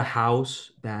 is there a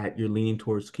house that you're leaning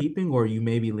towards keeping or you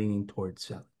may be leaning towards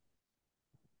selling?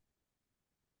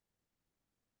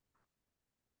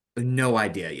 No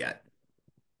idea yet.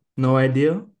 No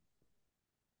idea?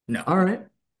 No. All right.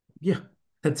 Yeah,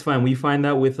 that's fine. We find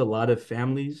that with a lot of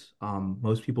families.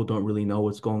 Most people don't really know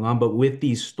what's going on, but with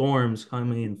these storms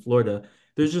coming in Florida,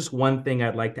 there's just one thing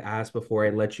I'd like to ask before I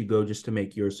let you go, just to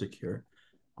make yours secure.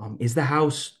 Is the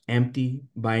house empty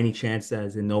by any chance,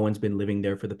 as in no one's been living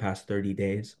there for the past 30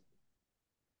 days?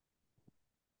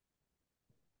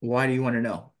 Why do you want to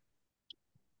know?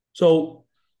 So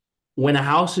when a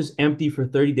house is empty for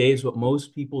 30 days, what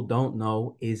most people don't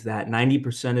know is that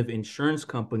 90% of insurance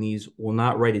companies will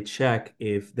not write a check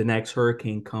if the next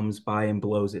hurricane comes by and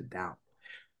blows it down.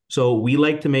 So we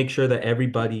like to make sure that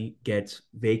everybody gets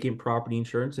vacant property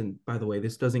insurance. And by the way,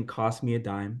 this doesn't cost me a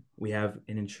dime. We have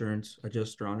an insurance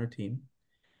adjuster on our team,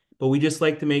 but we just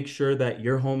like to make sure that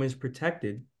your home is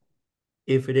protected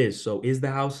if it is. So is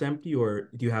the house empty or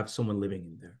do you have someone living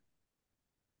in there?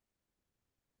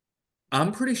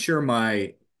 I'm pretty sure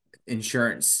my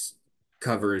insurance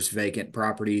covers vacant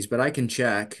properties, but I can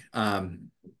check.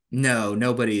 No,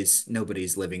 nobody's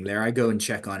living there. I go and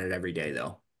check on it every day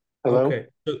though. Hello? Okay.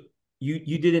 So you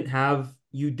didn't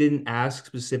ask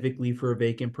specifically for a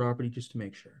vacant property just to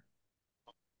make sure.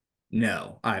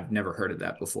 No, I've never heard of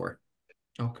that before.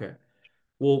 Okay.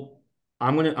 Well,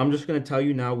 I'm just gonna tell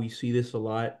you now, we see this a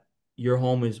lot. Your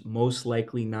home is most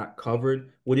likely not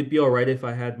covered. Would it be all right if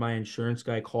I had my insurance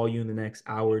guy call you in the next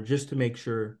hour just to make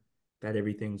sure that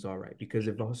everything's all right? Because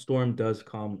if a storm does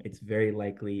come, it's very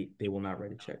likely they will not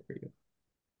write a check for you.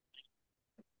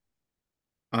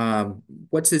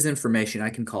 What's his information? I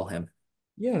can call him.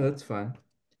 Yeah, that's fine.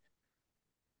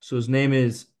 So his name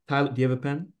is Tyler. Do you have a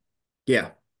pen?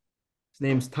 Yeah. His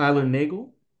name's Tyler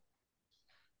Nagel.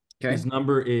 Okay. His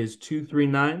number is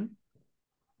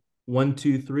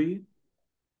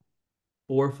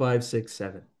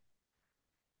 239-123-4567.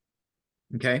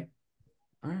 Okay.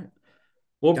 All right.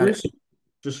 Well, Got Bruce, it.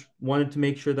 just wanted to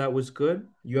make sure that was good.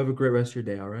 You have a great rest of your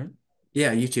day, all right?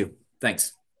 Yeah, you too.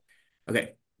 Thanks.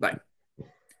 Okay. Bye.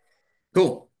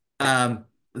 Cool.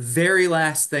 Very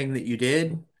last thing that you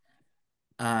did,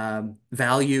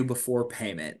 value before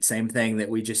payment. Same thing that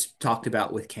we just talked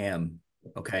about with Cam.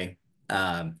 Okay.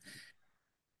 Um,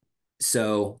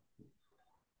 so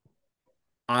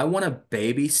I want to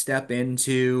baby step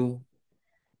into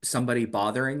somebody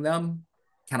bothering them.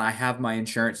 Can I have my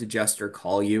insurance adjuster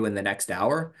call you in the next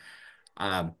hour?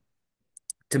 Um,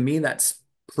 to me, that's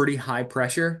pretty high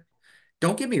pressure.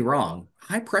 Don't get me wrong,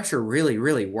 high pressure really,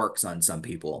 really works on some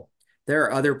people. There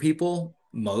are other people,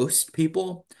 most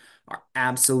people are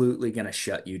absolutely going to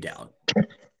shut you down.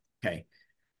 Okay.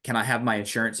 Can I have my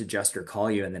insurance adjuster call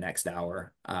you in the next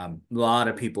hour? A lot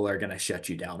of people are going to shut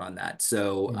you down on that.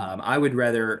 So Mm. I would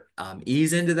rather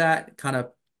ease into that, kind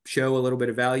of show a little bit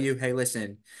of value. Hey,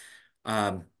 listen,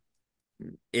 um,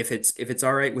 if it's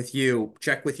all right with you,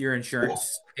 check with your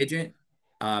insurance agent.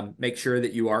 Make sure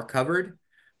that you are covered.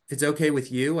 If it's okay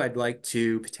with you, I'd like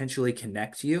to potentially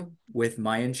connect you with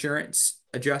my insurance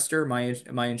adjuster,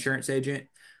 my insurance agent,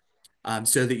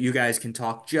 so that you guys can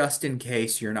talk just in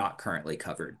case you're not currently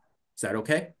covered. Is that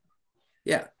okay?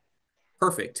 Yeah,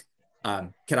 perfect.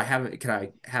 Could I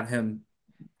have him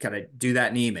can I do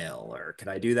that in email or can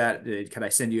I do that? Can I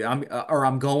send you?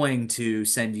 I'm going to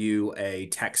send you a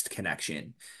text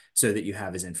connection so that you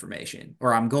have his information,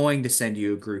 or I'm going to send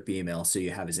you a group email so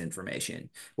you have his information.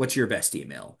 What's your best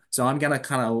email? So I'm gonna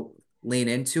kind of lean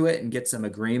into it and get some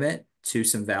agreement to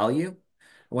some value.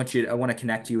 I want to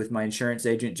connect you with my insurance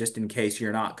agent just in case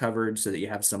you're not covered so that you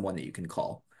have someone that you can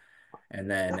call. And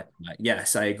then,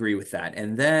 yes, I agree with that.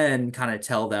 And then kind of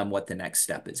tell them what the next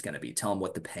step is going to be. Tell them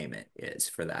what the payment is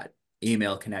for that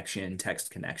email connection, text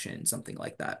connection, something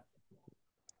like that.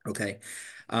 Okay.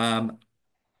 Um,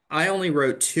 I only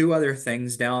wrote two other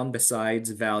things down besides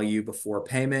value before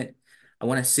payment. I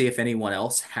want to see if anyone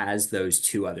else has those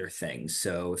two other things.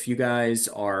 So if you guys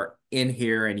are in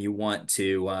here and you want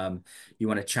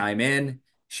to chime in,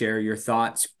 share your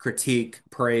thoughts, critique,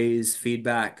 praise,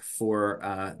 feedback for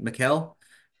Mikkel,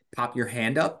 pop your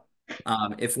hand up.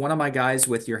 If one of my guys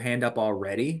with your hand up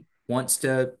already wants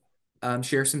to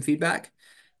share some feedback,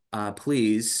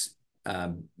 please,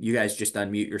 you guys just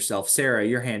unmute yourself. Sarah,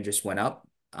 your hand just went up.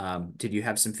 Did you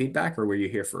have some feedback or were you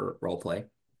here for role play?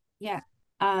 Yeah.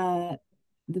 Uh,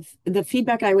 the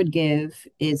feedback I would give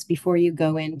is before you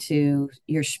go into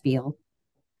your spiel,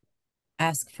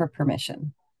 ask for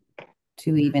permission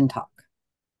to even talk.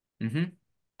 Mm-hmm.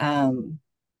 Um,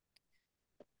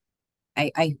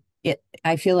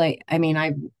 I feel like, I mean,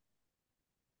 I'm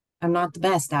not the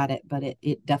best at it, but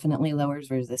it definitely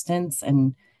lowers resistance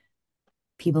and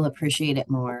people appreciate it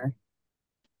more.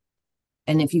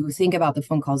 And if you think about the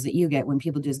phone calls that you get when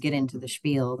people just get into the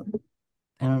spiel,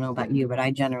 I don't know about you, but I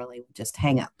generally just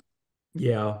hang up.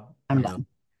 Yeah, I'm yeah. done.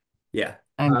 Yeah.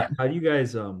 I'm done. How do you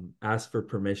guys ask for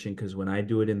permission? Because when I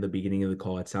do it in the beginning of the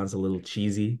call, it sounds a little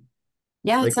cheesy.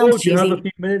 Yeah, it Like, oh, sounds do you have a cheesy.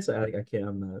 few minutes? I can't.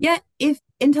 I'm not. Yeah, if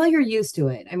until you're used to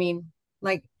it. I mean,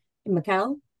 like,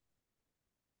 Mikkel,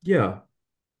 Yeah.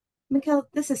 Mikkel,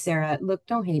 this is Sarah. Look,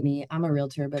 don't hate me. I'm a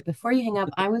realtor, but before you hang up,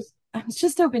 I was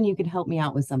just hoping you could help me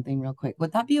out with something real quick.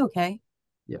 Would that be okay?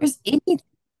 Yeah. There's any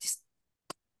just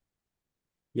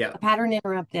Yeah. a pattern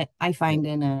interrupt that I Yeah. find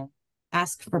in a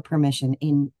ask for permission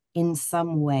in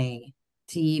some way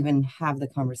to even have the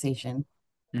conversation.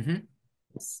 Mm-hmm.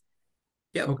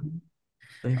 Yep. Okay.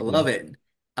 I Thank love you. it.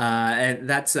 And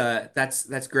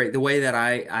that's great. The way that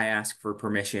I ask for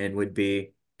permission would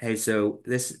be, hey, so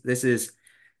this is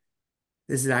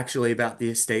actually about the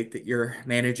estate that you're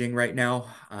managing right now.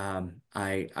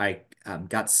 I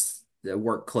got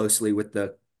work closely with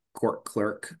the court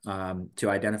clerk to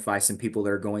identify some people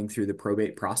that are going through the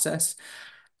probate process.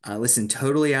 Listen,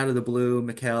 totally out of the blue,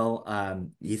 Mikkel.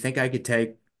 You think I could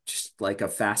take just like a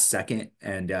fast second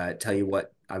and tell you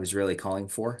what I was really calling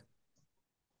for?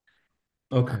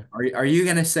 Okay. Are you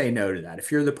going to say no to that?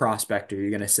 If you're the prospector,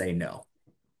 you're going to say no.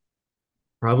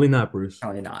 Probably not, Bruce.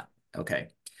 Probably not. Okay.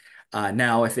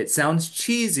 Now, if it sounds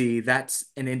cheesy, that's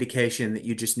an indication that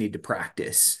you just need to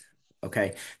practice.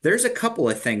 Okay. There's a couple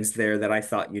of things there that I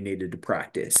thought you needed to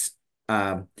practice.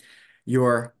 Um,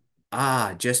 your,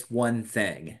 just one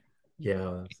thing.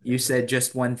 Yeah. You said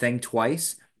just one thing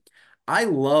twice. I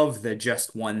love the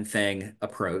just one thing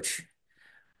approach,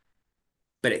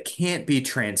 but it can't be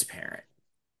transparent.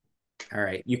 All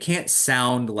right. You can't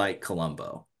sound like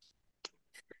Columbo.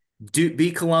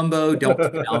 Be Columbo, don't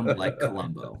sound like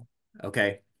Columbo.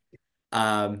 Okay.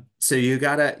 So you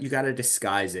gotta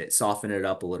disguise it, soften it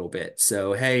up a little bit.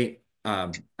 So hey,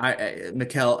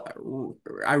 Mikkel,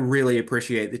 I really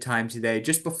appreciate the time today.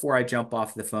 Just before I jump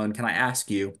off the phone, can I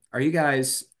ask you, are you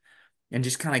guys and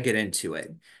just kind of get into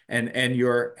it? And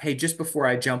your hey, just before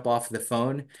I jump off the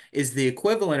phone is the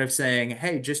equivalent of saying,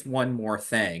 hey, just one more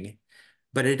thing,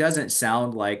 but it doesn't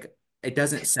sound like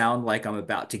I'm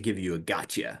about to give you a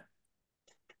gotcha.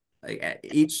 Like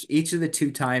each of the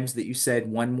two times that you said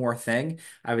one more thing,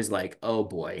 I was like, oh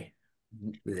boy,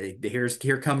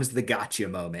 here comes the gotcha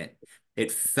moment.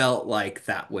 It felt like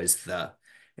that was the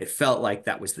it felt like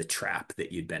that was the trap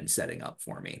that you'd been setting up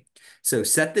for me. So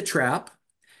set the trap,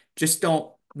 just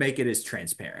don't make it as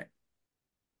transparent.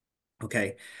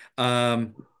 Okay.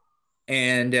 Um,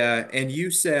 and you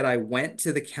said I went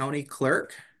to the county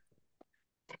clerk.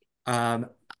 Um,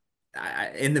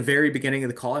 in the very beginning of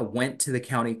the call, I went to the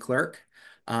county clerk.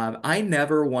 I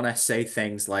never want to say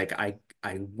things like I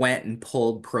went and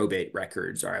pulled probate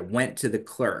records, or I went to the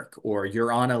clerk, or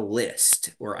you're on a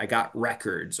list, or I got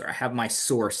records, or I have my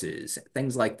sources,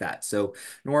 things like that. So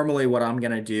normally, what I'm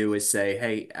going to do is say,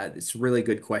 hey, it's a really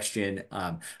good question.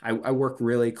 I work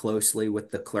really closely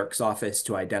with the clerk's office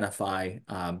to identify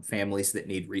families that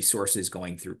need resources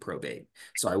going through probate.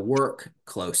 So I work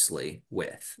closely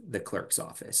with the clerk's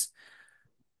office.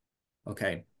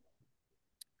 Okay.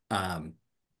 Um,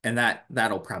 and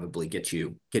that'll probably get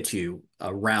you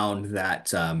around that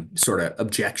sort of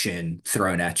objection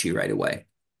thrown at you right away.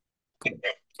 Cool.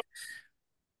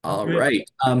 All Okay. right.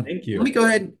 Thank Let me you. go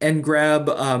ahead and grab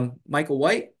Michael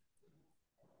White.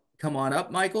 Come on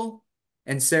up, Michael.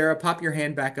 And Sarah, pop your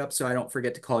hand back up so I don't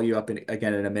forget to call you up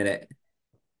again in a minute.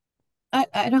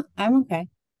 I don't, I'm okay.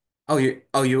 Oh,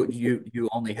 you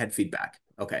only had feedback.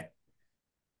 Okay.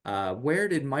 Where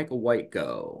did Michael White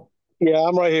go? Yeah,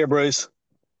 I'm right here, Bruce.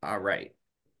 All right.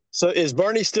 So is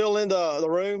Bernie still in the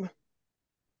room?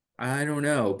 I don't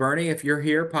know. Bernie, if you're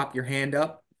here, pop your hand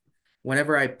up.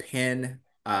 Whenever I pin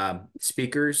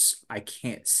speakers, I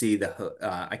can't see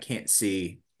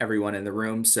everyone in the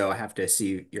room, so I have to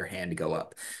see your hand go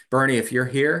up. Bernie, if you're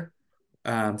here,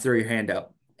 throw your hand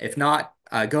up. If not,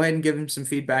 go ahead and give him some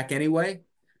feedback anyway.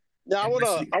 Now I And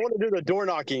wanna listen. I wanna do the door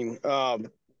knocking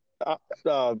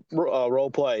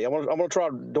role play. I'm gonna try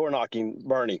door knocking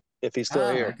Bernie if he's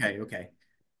still here. Okay, okay.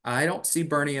 I don't see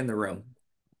Bernie in the room.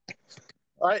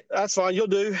 All right, that's fine. You'll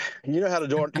do. You know how to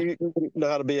door. You know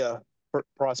how to be a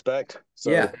prospect.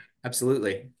 So Yeah,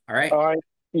 absolutely. All all right, right,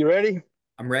 you ready?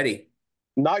 I'm ready.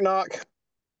 Knock knock.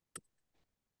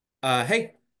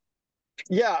 Hey,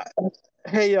 Yeah.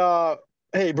 Hey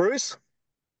hey Bruce.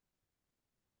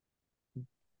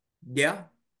 yeah.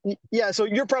 Yeah, so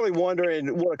you're probably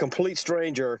wondering what a complete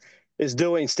stranger is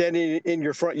doing standing in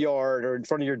your front yard or in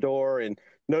front of your door and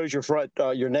knows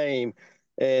your name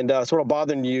and sort of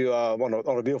bothering you on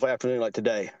a beautiful afternoon like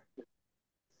today.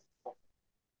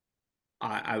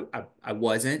 I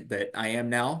wasn't, but I am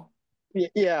now.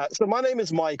 Yeah, so my name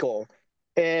is Michael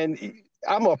and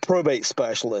I'm a probate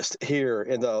specialist here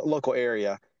in the local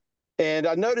area. And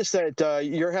I noticed that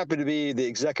you're happy to be the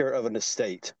executor of an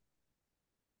estate.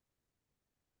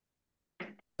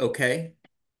 Okay,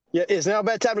 Yeah, is now a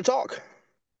bad time to talk?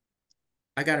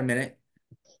 I got a minute.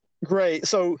 Great.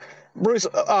 So, Bruce,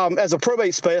 as a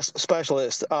probate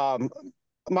specialist,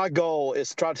 my goal is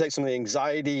to try to take some of the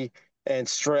anxiety and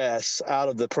stress out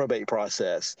of the probate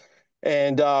process.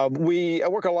 And I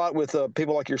work a lot with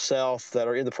people like yourself that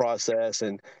are in the process,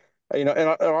 and and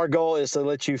our goal is to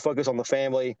let you focus on the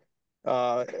family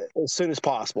uh, as soon as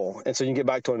possible, and so you can get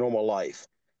back to a normal life.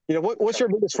 You know, what's your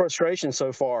biggest frustration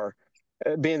so far,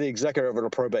 being the executor of a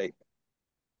probate?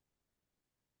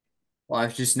 Well,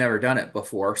 I've just never done it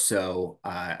before, so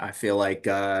I feel like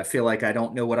I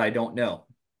don't know what I don't know.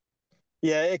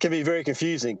 Yeah, it can be very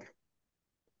confusing.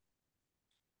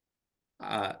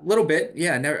 A little bit,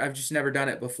 yeah. I've just never done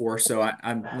it before, so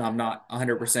I'm not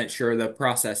 100% sure the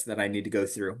process that I need to go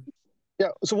through. Yeah.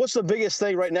 So, what's the biggest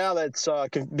thing right now that's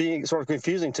being sort of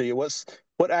confusing to you?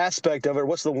 What aspect of it?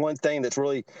 What's the one thing that's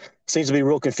really seems to be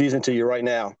real confusing to you right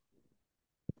now?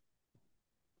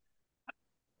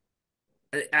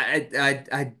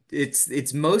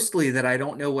 It's mostly that I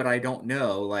don't know what I don't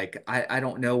know. Like I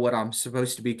don't know what I'm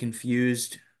supposed to be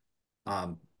confused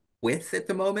um with at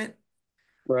the moment.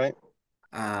 Right.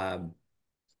 Um,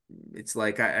 it's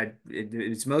like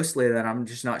it's mostly that I'm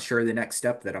just not sure the next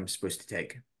step that I'm supposed to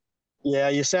take. Yeah,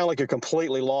 you sound like you're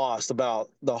completely lost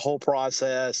about the whole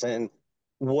process and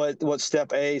what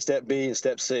step A, step B, and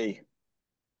step C.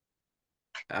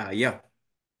 Yeah.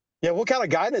 Yeah, what kind of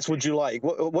guidance would you like?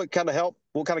 What kind of help?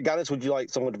 What kind of guidance would you like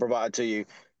someone to provide to you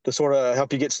to sort of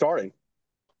help you get started?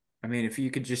 I mean, if you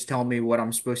could just tell me what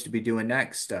I'm supposed to be doing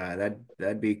next,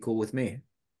 that'd be cool with me.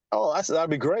 Oh, that'd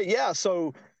be great. Yeah.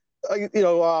 So, it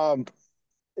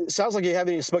sounds like you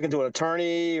haven't even spoken to an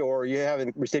attorney or you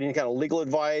haven't received any kind of legal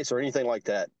advice or anything like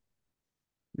that.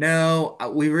 No,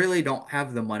 we really don't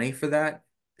have the money for that.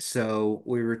 So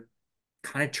we were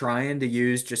kind of trying to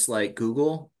use just like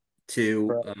Google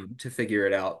to figure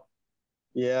it out.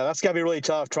 Yeah, that's got to be really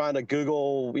tough trying to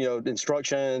Google,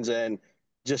 instructions and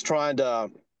just trying to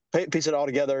piece it all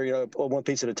together, one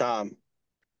piece at a time.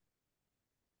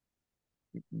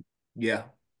 Yeah.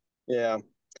 Yeah.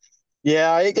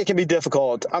 Yeah, it can be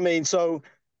difficult. I mean, so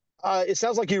it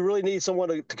sounds like you really need someone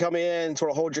to come in,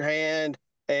 sort of hold your hand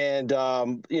and,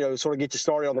 sort of get you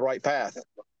started on the right path.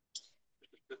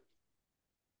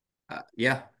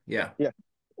 Yeah. Yeah. Yeah.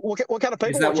 What kind of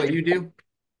Is that paperwork you what need? you do?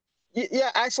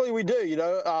 Yeah, actually, we do.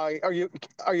 Are you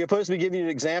opposed to me giving you an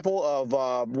example of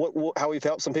how we've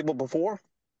helped some people before?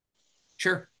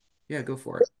 Sure. Yeah, go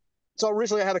for it. So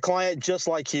recently, I had a client just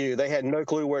like you. They had no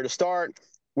clue where to start.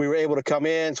 We were able to come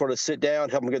in, sort of sit down,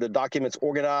 help them get the documents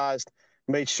organized,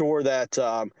 made sure that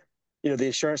the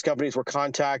insurance companies were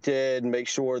contacted, and make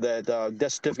sure that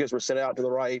death certificates were sent out to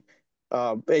the right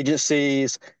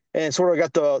agencies, and sort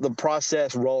of got the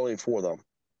process rolling for them.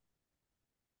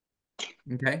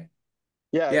 Okay.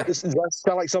 Yeah, Yeah. that's kind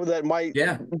of like something that might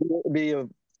Yeah. be of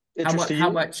How interest much to how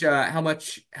you.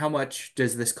 much how much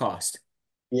does this cost?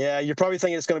 Yeah, you're probably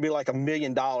thinking it's going to be like $1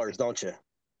 million, don't you?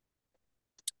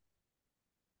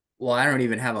 Well, I don't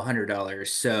even have $100,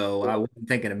 so I wasn't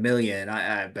thinking a million.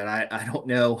 But I don't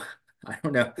know. I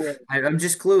don't know. Yeah, I'm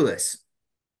just clueless.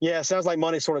 yeah. It sounds like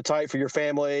money's sort of tight for your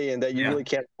family, and that you Yeah. really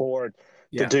can't afford to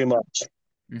Yeah. do much.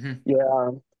 Hmm.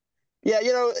 Yeah,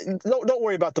 yeah. Don't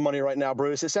worry about the money right now,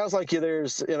 Bruce. It sounds like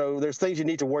there's things you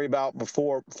need to worry about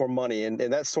before for money, and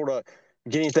that's sort of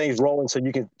getting things rolling so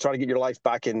you can try to get your life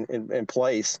back in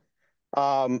place.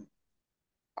 Um,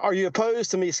 Are you opposed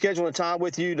to me scheduling time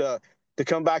with you to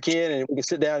come back in and we can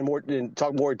sit down and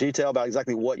talk more in detail about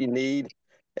exactly what you need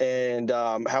and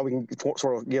how we can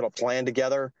sort of get a plan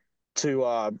together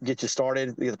to get you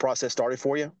started, get the process started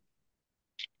for you?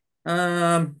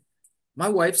 Um, my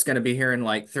wife's gonna be here in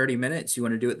like 30 minutes. You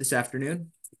want to do it this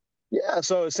afternoon? Yeah.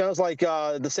 So it sounds like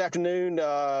this afternoon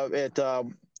at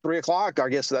 3 o'clock. I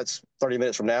guess that's 30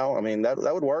 minutes from now. I mean that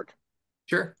would work.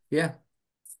 Sure. Yeah.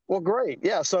 Well, great.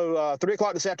 Yeah. So 3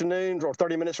 o'clock this afternoon or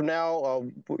 30 minutes from now,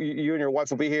 you and your wife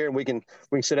will be here and we can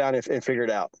sit down and figure it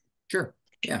out. Sure.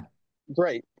 Yeah.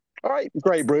 Great. All right.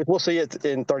 Great, Bruce. We'll see you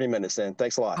in 30 minutes then.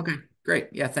 Thanks a lot. Okay. Great.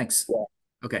 Yeah, thanks. Yeah.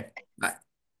 Okay. Bye.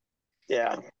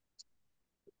 Yeah. All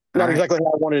Not right. exactly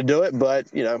how I wanted to do it, but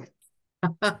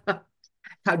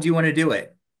How do you want to do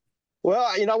it? well,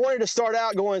 I wanted to start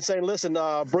out going and saying, listen,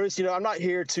 Bruce, I'm not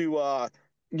here to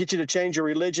get you to change your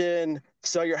religion,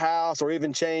 sell your house, or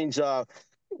even change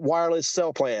wireless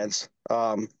cell plans.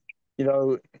 You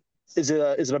know, is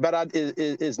it a bad idea?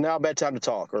 Is now a bad time to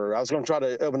talk? Or I was going to try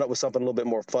to open up with something a little bit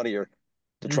more funnier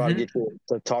to try to Hmm. get you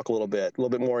to talk a little bit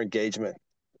more engagement.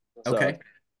 So, Okay.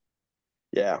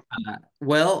 yeah.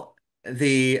 Well,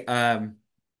 the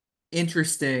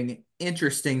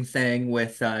interesting thing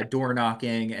with door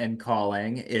knocking and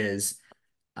calling is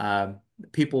um,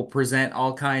 people present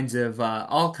all kinds of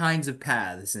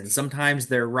paths, and sometimes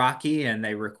they're rocky and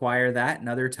they require that, and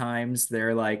other times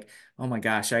they're like, oh my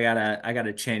gosh, I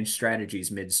gotta change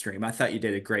strategies midstream. I thought you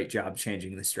did a great job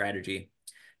changing the strategy.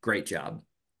 Great job.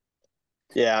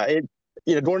 Yeah,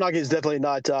 door knocking is definitely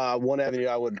not one avenue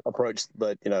I would approach,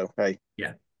 but hey,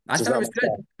 Yeah. I This is thought it not was my good.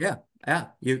 fault. Yeah.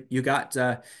 Yeah. You got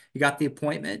the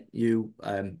appointment. You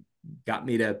got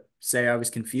me to say I was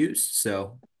confused.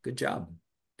 So good job.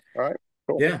 All right,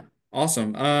 cool. Yeah.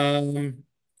 Awesome. I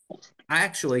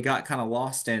actually got kind of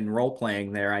lost in role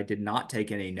playing there. I did not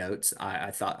take any notes.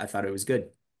 I thought it was good.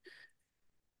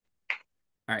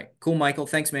 All right. Cool, Michael.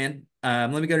 Thanks, man. Let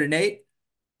me go to Nate.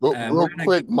 We're Real gonna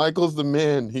quick, Michael's the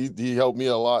man. He helped me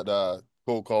a lot,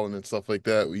 cold calling and stuff like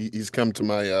that. He's come to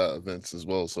my events as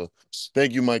well. So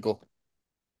thank you, Michael.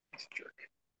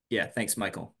 Yeah, thanks,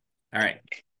 Michael. All right.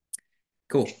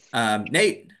 Cool.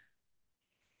 Nate,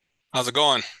 How's it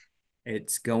going?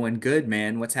 it's going good,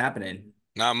 man. What's happening?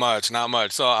 Not much, not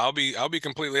much. So I'll be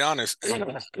completely honest.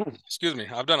 Excuse me.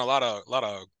 I've done a lot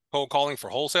of cold calling for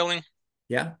wholesaling.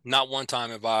 Yeah. Not one time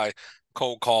have I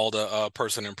cold called a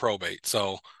person in probate.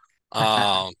 So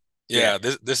um Yeah.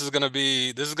 yeah, this is gonna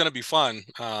be fun.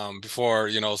 Before,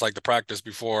 it's like the practice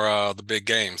before the big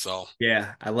game. So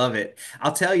Yeah, I love it.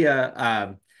 I'll tell you,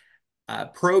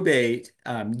 probate,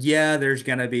 yeah, there's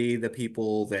going to be the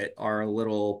people that are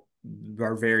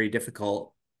very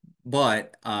difficult,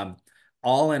 but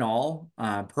all in all,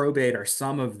 probate are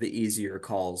some of the easier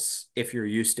calls if you're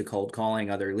used to cold calling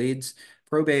other leads.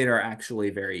 Probate are actually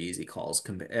very easy calls.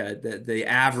 The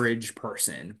average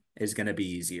person is going to be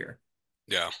easier.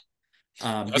 yeah,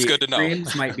 that's The good to know.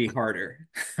 extremes might be harder.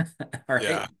 All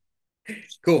Yeah, right,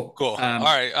 cool. cool. All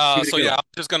right. Give it So a yeah, go. I'm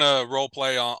just gonna role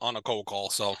play on a cold call.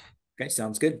 So Okay,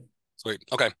 sounds good. sweet.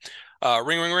 Okay.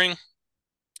 Ring, ring, ring.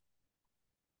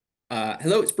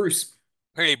 Hello, it's Bruce.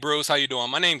 Hey Bruce, how you doing?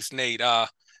 My name's Nate.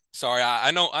 Sorry,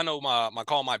 I know my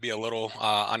call might be a little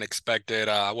unexpected.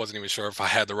 I wasn't even sure if I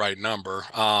had the right number.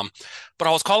 But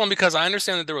I was calling because I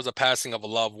understand that there was a passing of a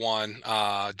loved one,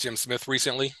 Jim Smith,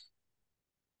 recently.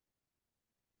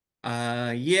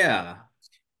 Yeah.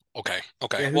 Okay,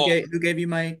 okay. Yeah, Well, who gave you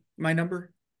my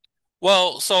number?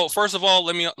 so first of all,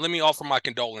 let me offer my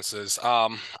condolences.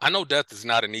 I know death is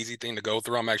not an easy thing to go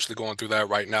through. I'm actually going through that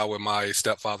right now with my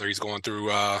stepfather. He's going through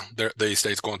the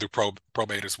estate's going through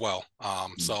probate as well.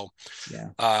 So Yeah.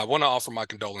 I want to offer my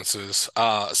condolences.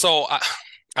 So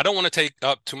I don't want to take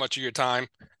up too much of your time.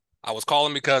 I was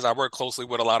calling because I work closely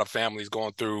with a lot of families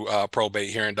going through probate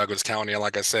here in Douglas County. And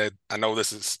like I said, I know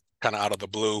this is kind of out of the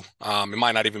blue. It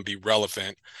might not even be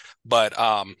relevant, but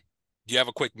do you have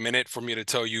a quick minute for me to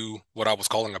tell you what I was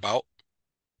calling about?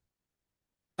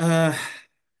 Uh,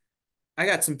 I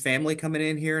got some family coming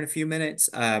in here in a few minutes.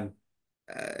 Go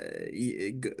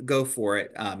for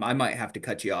it. I might have to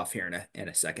cut you off here in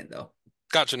a second though.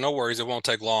 Gotcha. No worries. It won't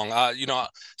take long.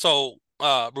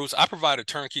 Bruce, I provide a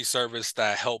turnkey service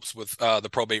that helps with the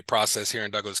probate process here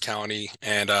in Douglas County.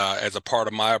 And as a part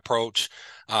of my approach,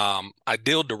 I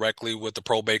deal directly with the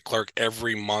probate clerk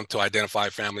every month to identify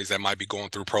families that might be going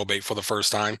through probate for the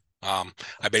first time.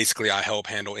 I help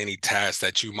handle any tasks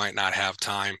that you might not have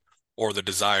time or the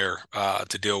desire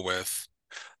to deal with.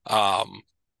 Um,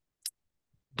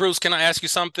 Bruce, can I ask you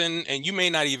something? And you may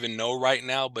not even know right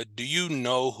now, but do you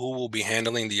know who will be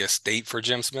handling the estate for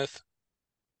Jim Smith?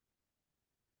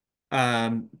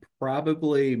 Um,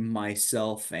 Probably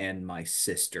myself and my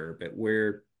sister, but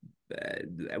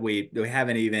we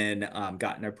haven't even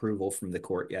gotten approval from the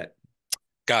court yet.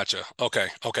 Gotcha. Okay.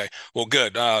 Okay. Well,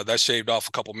 good. That shaved off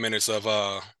a couple minutes of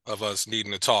us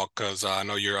needing to talk because I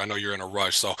know you're in a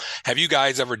rush. So, have you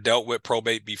guys ever dealt with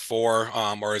probate before,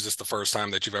 or is this the first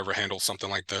time that you've ever handled something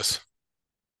like this?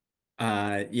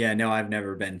 Yeah, no, I've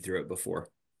never been through it before.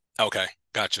 Okay.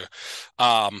 Gotcha.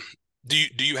 Um, do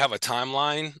you have a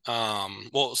timeline?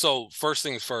 Well, so first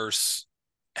things first,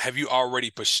 have you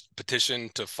already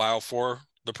petitioned to file for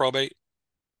the probate?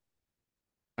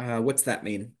 What's that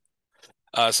mean?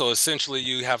 So essentially,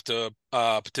 you have to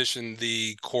petition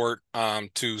the court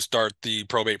to start the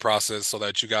probate process so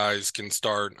that you guys can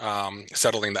start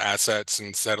settling the assets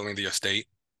and settling the estate.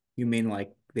 You mean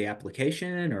like the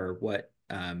application or what?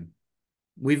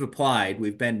 We've applied.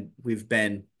 We've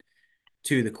been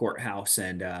to the courthouse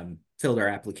and filled our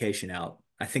application out.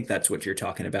 I think that's what you're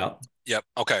talking about. Yep.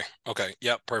 Okay. Okay.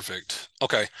 Yep. Perfect.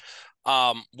 Okay.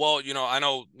 Well, I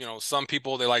know, some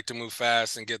people they like to move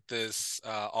fast and get this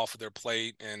off of their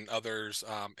plate, and others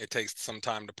it takes some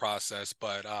time to process,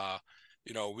 but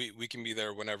we can be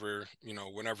there whenever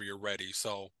you're ready.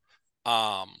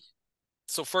 Um,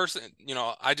 so first,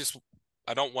 I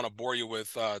don't want to bore you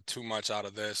with too much out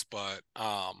of this, but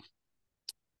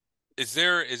is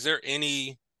there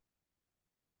any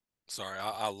sorry,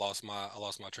 I lost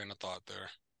my train of thought there.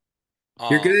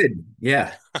 You're Um, good.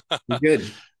 Yeah, you're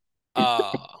good.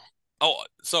 Uh, oh,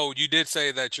 so you did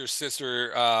say that your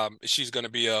sister, she's going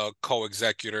to be a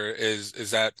co-executor. Is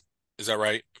that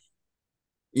right?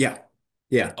 Yeah.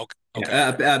 Yeah. Okay.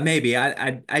 Okay. Yeah, maybe.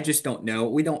 I just don't know.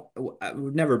 We've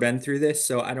never been through this,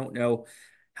 so I don't know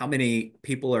how many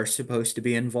people are supposed to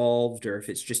be involved, or if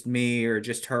it's just me or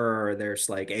just her, or there's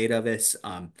like eight of us.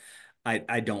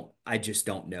 I just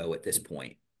don't know at this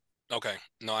point. Okay.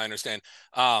 No, I understand.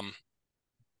 Um,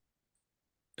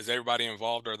 is everybody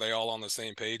involved? Are they all on the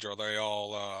same page? Are they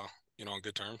all, on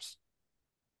good terms?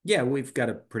 Yeah, we've got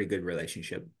a pretty good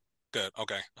relationship. Good.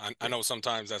 Okay. I Yeah. know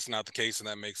sometimes that's not the case, and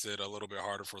that makes it a little bit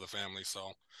harder for the family.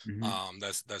 So, Hmm.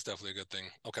 that's definitely a good thing.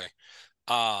 Okay.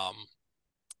 Um,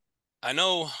 I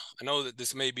know, I know that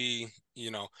this may be,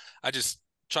 I just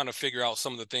trying to figure out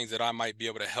some of the things that I might be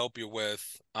able to help you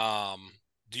with.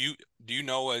 Do you do you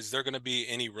know, is there going to be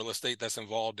any real estate that's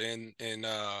involved in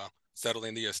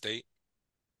settling the estate?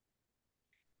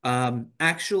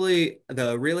 Actually,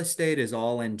 the real estate is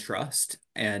all in trust,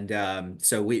 and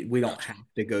so we don't Gotcha.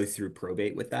 have to go through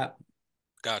probate with that.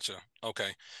 Gotcha.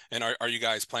 Okay. And are you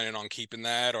guys planning on keeping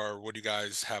that, or what do you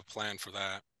guys have planned for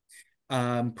that?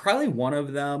 Probably one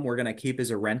of them we're gonna keep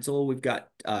as a rental. We've got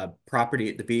property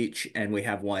at the beach, and we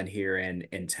have one here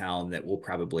in town that we'll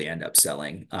probably end up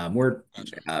selling.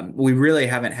 Gotcha. We really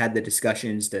haven't had the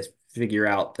discussions to figure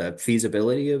out the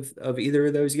feasibility of either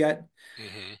of those yet,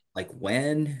 Mm-hmm. like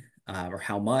when or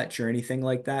how much or anything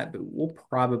like that. But we'll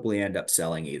probably end up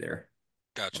selling either or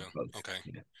Gotcha. both. Okay.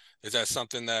 Yeah. Is that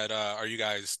something that are you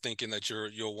guys thinking that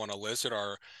you'll want to list it,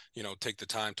 or take the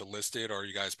time to list it, or are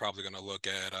you guys probably going to look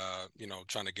at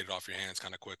trying to get it off your hands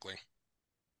kind of quickly?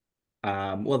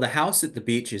 Well, the house at the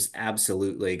beach is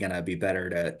absolutely gonna be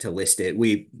better to list it.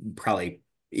 We probably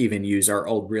even use our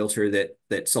old realtor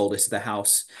that sold us the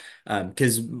house,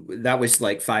 because that was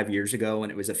like 5 years ago,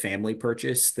 and it was a family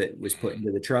purchase that was put Hmm.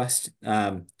 into the trust.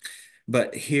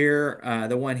 But here,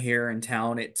 the one here in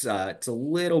town, it's a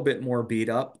little bit more beat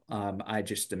up. I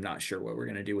just am not sure what we're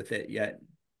gonna do with it yet.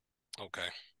 Okay.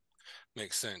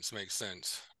 Makes sense. Makes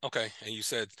sense. Okay. And you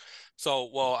said, so,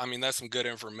 well, I mean, that's some good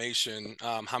information.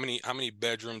 How many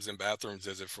bedrooms and bathrooms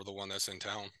is it for the one that's in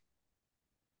town?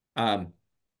 Um,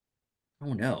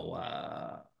 oh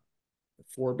no,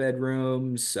 4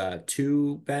 bedrooms,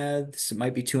 2 baths. It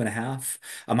might be two and a half.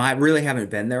 I really haven't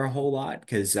been there a whole lot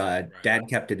because Right. Dad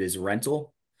kept it as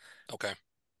rental, Okay.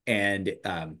 and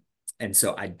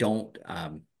so I don't.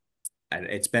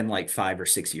 It's been like 5 or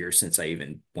 6 years since I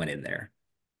even went in there.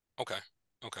 Okay.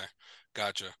 Okay.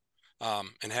 Gotcha.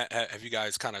 And have you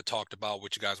guys kind of talked about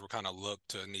what you guys were kind of look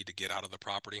to need to get out of the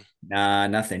property? Nah,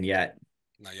 nothing yet.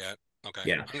 Not yet. Okay.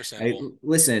 Yeah. Hey, Understandable.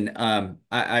 listen,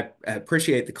 I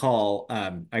appreciate the call.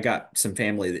 I got some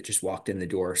family that just walked in the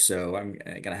door, so I'm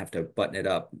gonna have to button it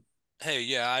up. Hey,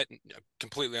 yeah, I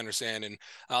completely understand. And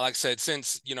like I said,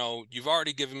 since, you've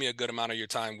already given me a good amount of your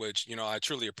time, which, I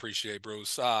truly appreciate,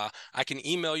 Bruce, I can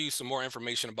email you some more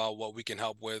information about what we can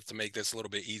help with to make this a little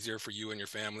bit easier for you and your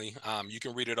family. You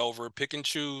can read it over, pick and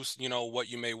choose, what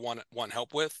you may want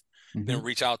help with, then Mhm.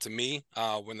 reach out to me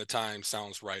when the time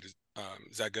sounds right.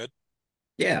 Is that good?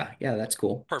 Yeah, yeah, that's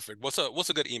cool. Perfect. What's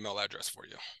a good email address for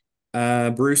you?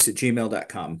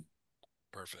 Bruce@gmail.com.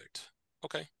 Perfect.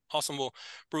 Okay. Awesome. Well,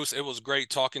 Bruce, it was great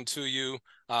talking to you.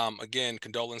 Again,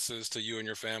 condolences to you and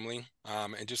your family.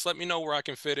 And just let me know where I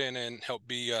can fit in and help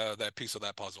be that piece of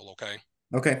that puzzle. Okay.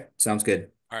 Okay, sounds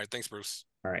good. All right. Thanks, Bruce.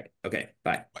 All right. Okay,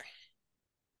 bye.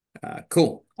 Bye.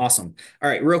 Cool. Awesome. All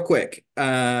right, real quick.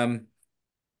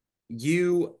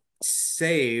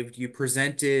 You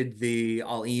presented the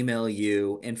I'll email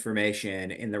you information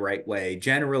in the right way.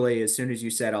 Generally, as soon as you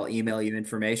said I'll email you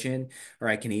information or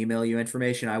I can email you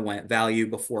information, I went value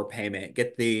before payment.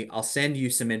 I'll send you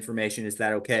some information. Is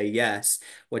that okay? Yes.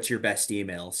 What's your best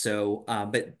email? So,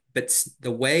 but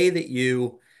the way that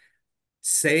you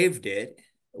saved it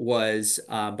was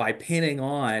by pinning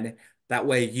on that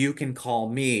way you can call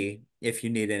me if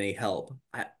you need any help.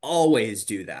 I always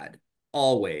do that.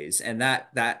 Always. And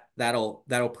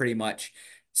that'll pretty much,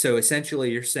 so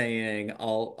essentially you're saying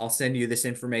I'll send you this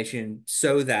information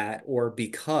so that or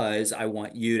because I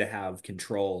want you to have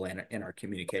control in our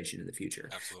communication in the future.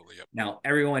 Absolutely. Yep. Now,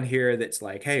 everyone here that's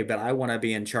like, hey, but I want to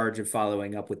be in charge of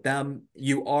following up with them,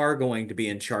 you are going to be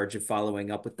in charge of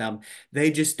following up with them. They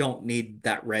just don't need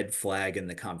that red flag in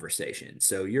the conversation.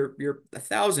 So you're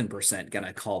 1,000%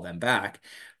 gonna call them back.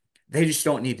 They just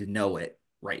don't need to know it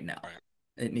right now. Right.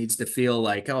 It needs to feel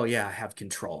like, oh yeah, I have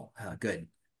control. Good.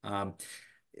 Um,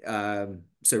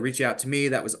 so reach out to me.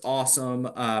 That was awesome.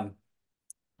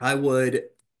 I would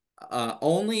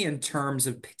only in terms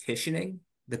of petitioning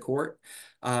the court.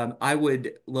 I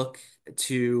would look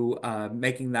to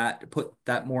making that put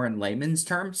that more in layman's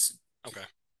terms. Okay.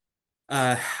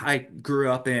 I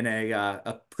grew up in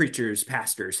a preacher's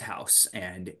pastor's house,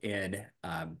 and in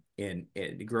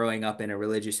growing up in a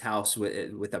religious house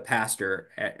with a pastor,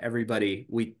 everybody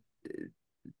we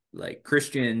like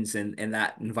Christians in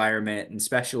that environment, and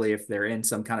especially if they're in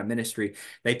some kind of ministry,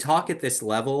 they talk at this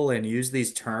level and use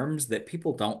these terms that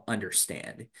people don't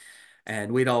understand.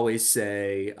 And we'd always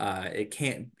say it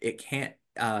can't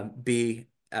be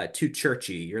too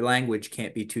churchy. Your language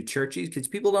can't be too churchy because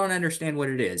people don't understand what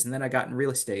it is. And then I got in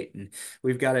real estate, and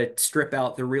we've got to strip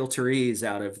out the realtorese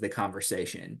out of the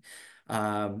conversation.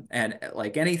 And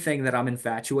like anything that I'm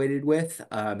infatuated with,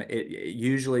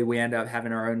 usually we end up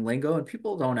having our own lingo, and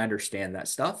people don't understand that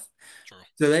stuff. True.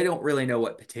 So they don't really know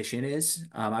what petition is.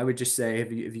 I would just say,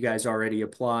 if you guys already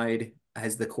applied,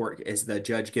 has the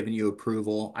judge given you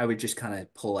approval? I would just kind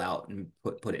of pull out and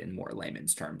put it in more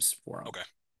layman's terms for them. Okay.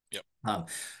 Yep.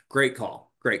 Great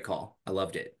call. Great call. I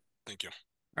loved it. Thank you.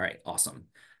 All right. Awesome.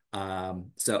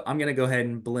 So I'm going to go ahead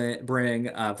and bring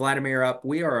Vladimir up.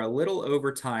 We are a little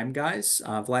over time, guys.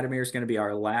 Vladimir is going to be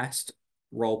our last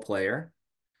role player.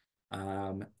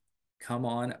 Come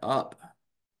on up.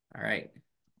 All right.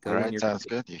 All Go when right, you're sounds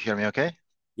ready. good. You hear me okay?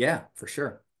 Yeah, for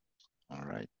sure. All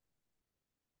right.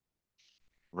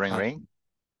 Ring, Uh, ring.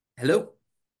 Hello.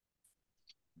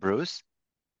 Bruce?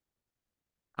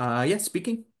 Yeah,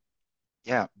 speaking.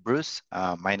 Yeah, Bruce,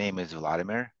 my name is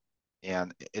Vladimir,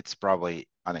 and it's probably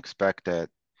unexpected.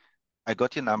 I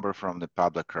got your number from the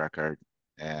public record,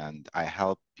 and I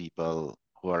help people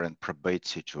who are in probate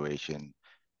situation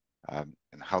and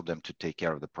help them to take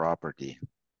care of the property.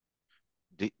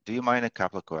 Do you mind a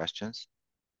couple of questions?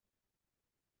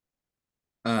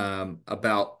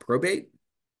 About probate.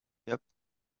 Yep.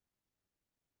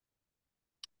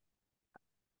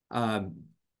 Um,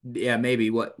 yeah, maybe.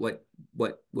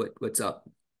 What's up?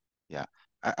 Yeah,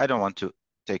 I don't want to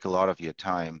take a lot of your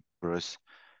time, Bruce.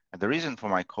 And the reason for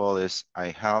my call is I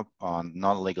help on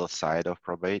non-legal side of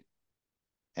probate,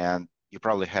 and you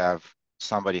probably have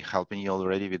somebody helping you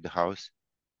already with the house.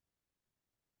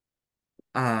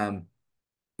 Um,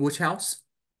 which house?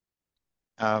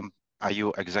 Um, are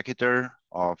you executor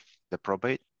of the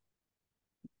probate?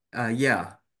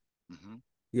 Yeah, Hmm.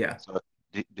 yeah, So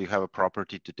do you have a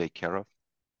property to take care of?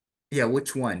 yeah.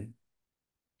 Which one?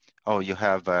 Oh, you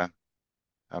have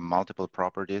multiple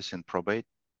properties in probate?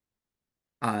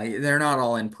 They're not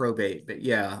all in probate, but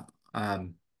yeah,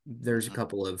 there's a Hmm.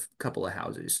 couple of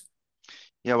houses.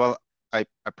 Yeah, well, I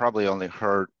probably only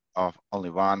heard of only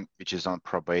one, which is on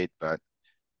probate, but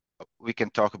we can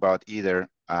talk about either.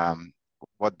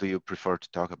 What do you prefer to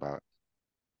talk about?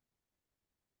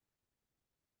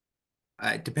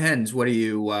 It depends. What are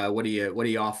you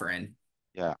offering?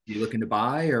 Yeah, You looking to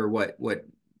buy, or what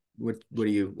are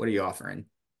you offering?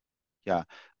 yeah.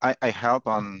 I help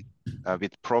on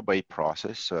with probate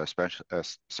process, so especially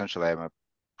essentially I'm a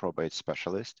probate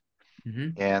specialist, Hmm.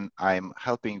 and I'm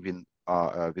helping with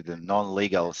the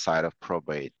non-legal side of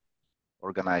probate,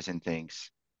 organizing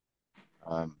things,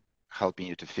 um, helping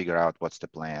you to figure out what's the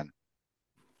plan.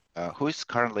 Who is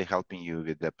currently helping you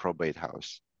with the probate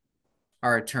house?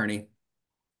 Our attorney.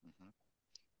 Mhm.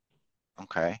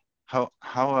 Okay. How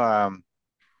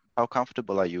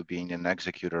comfortable are you being an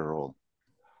executor role?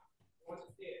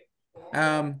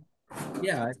 Um,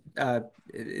 yeah,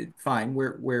 fine.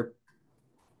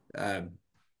 Um,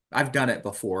 I've done it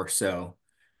before, so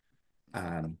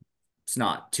um, it's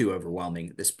not too overwhelming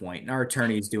at this point. And our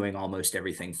attorney's doing almost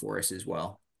everything for us as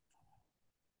well.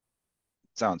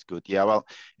 Sounds good. Yeah, well,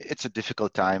 it's a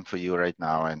difficult time for you right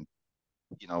now, and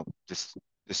this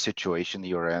situation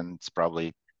you're in, it's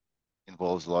probably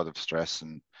involves a lot of stress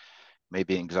and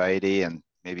maybe anxiety and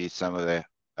maybe some of the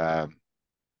um,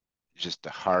 just a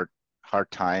hard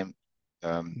time,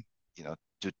 um,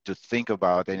 to think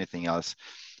about anything else.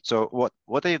 So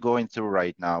what are you going through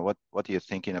right now? What are you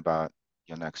thinking about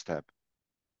your next step?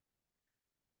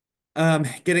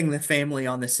 Getting the family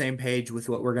on the same page with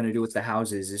what we're going to do with the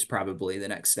houses is probably the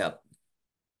next step.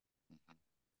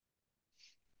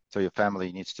 So your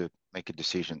family needs to make a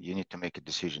decision. You need to make a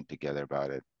decision together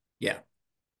about it. Yeah,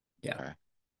 yeah. Okay.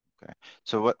 Okay.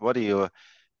 So what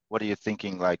are you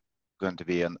thinking like going to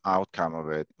be an outcome of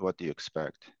it? What do you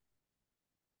expect?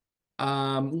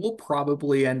 We'll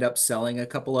probably end up selling a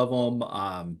couple of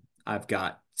them. I've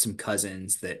got some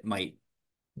cousins that might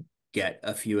get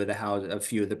a few of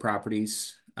the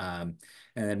properties. And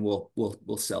then we'll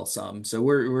sell some. So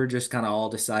we're just kind of all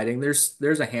deciding.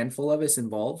 There's a handful of us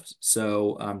involved.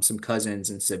 So some cousins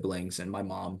and siblings, and my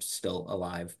mom's still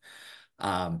alive.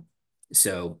 Um,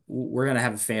 so we're gonna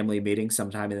have a family meeting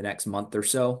sometime in the next month or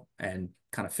so and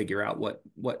kind of figure out what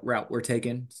route we're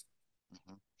taking.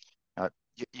 Mhm.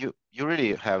 You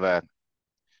really have a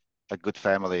a good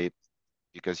family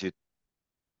because you're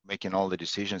making all the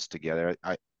decisions together.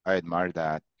 I admire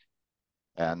that.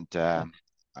 And I'm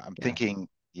Yeah. thinking,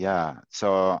 yeah,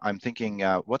 so I'm thinking,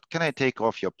 what can I take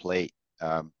off your plate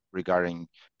regarding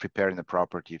preparing the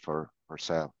property for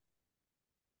sale?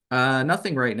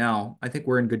 Nothing right now. I think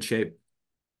we're in good shape.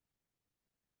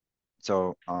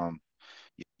 So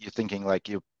you're thinking like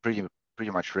you're pretty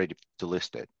much ready to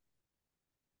list it.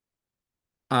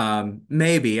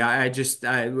 Maybe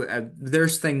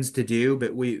there's things to do,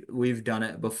 but we've done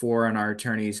it before, and our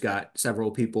attorney's got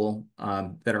several people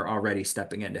that are already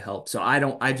stepping in to help. So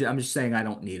I'm just saying I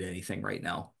don't need anything right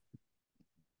now.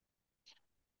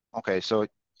 Okay, so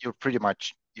you're pretty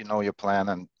much you know your plan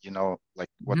and you know like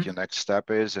what your Mhm. next step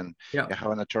is, and Yeah, you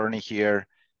have an attorney here.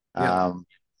 yeah.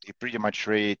 You're pretty much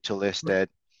ready to list it.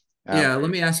 Yeah, let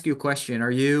me ask you a question.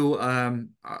 Are you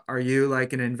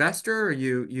like an investor, or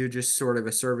you just sort of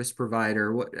a service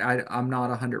provider? I'm not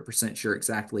 100% sure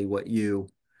exactly what you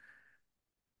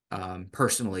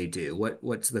personally do.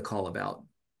 What's the call about?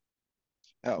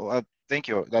 Well, thank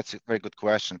you. That's a very good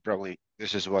question. Probably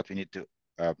this is what we need to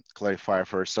clarify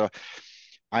first. So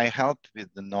I help with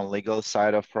the non-legal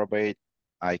side of probate.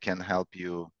 I can help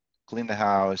you clean the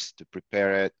house, to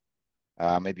prepare it,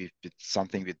 maybe with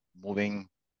something with moving,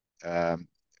 um,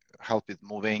 help with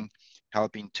moving,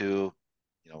 helping to,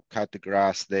 cut the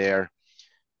grass there,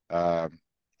 um,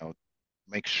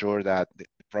 make sure that the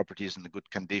property is in a good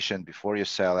condition before you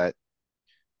sell it.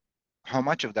 How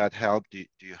much of that help do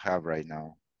you have right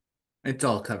now? It's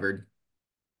all covered.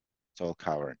 It's all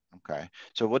covered. Okay.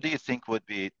 So what do you think would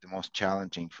be the most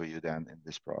challenging for you then in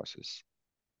this process?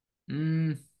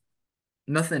 Mm,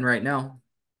 nothing right now.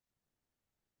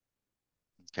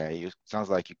 Okay, you sounds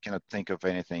like you cannot think of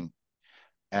anything.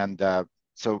 And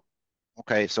so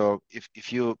okay, so if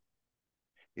you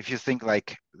think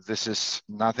like this is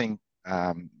nothing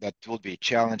that will be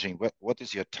challenging, what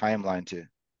is your timeline to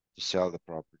sell the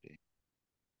property?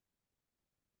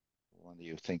 When do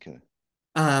you think?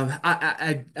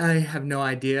 I have no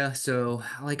idea. So,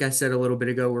 like I said a little bit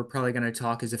ago, we're probably going to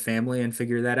talk as a family and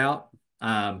figure that out.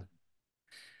 Um,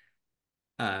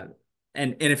 uh,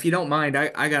 and if you don't mind,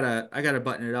 I gotta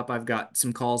button it up. I've got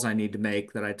some calls I need to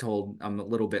make that I told I'm a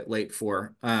little bit late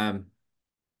for.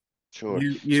 Sure.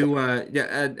 So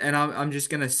Yeah, and I'm just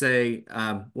gonna say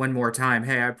one more time,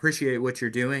 hey, I appreciate what you're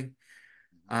doing.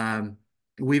 Um,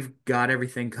 we've got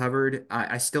everything covered.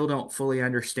 I still don't fully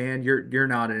understand. You're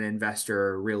not an investor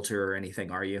or realtor or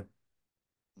anything, are you?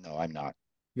 no, I'm not.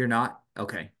 You're not?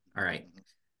 Okay. All right. Mhm.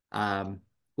 Um,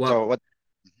 So well, what?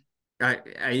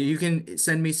 you can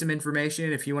send me some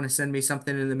information if you want to send me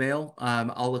something in the mail.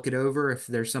 I'll look it over. If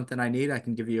there's something I need, I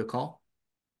can give you a call.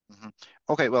 Mhm.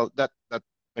 Okay, well that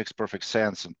makes perfect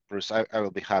sense, and Bruce, I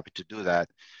will be happy to do that.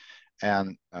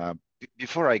 And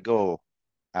before I go,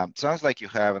 sounds like you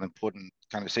have an important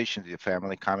conversation with your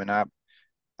family coming up.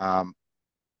 Um,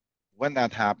 when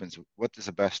that happens, what is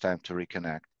the best time to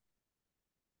reconnect?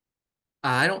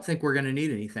 I don't think we're going to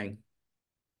need anything.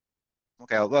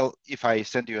 Okay, well, if I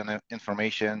send you an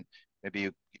information, maybe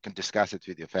you can discuss it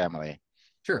with your family.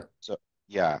 Sure. So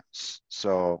yeah,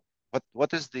 so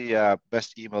what is the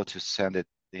best email to send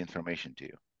the information to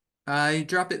you? I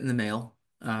drop it in the mail.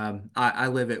 I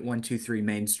live at 123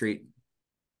 Main Street.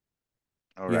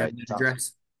 All You have right, that sounds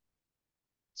address?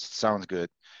 sounds good.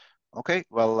 Okay,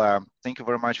 well, thank you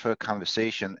very much for the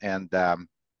conversation, and uh,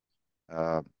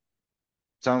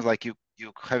 sounds like you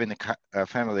having a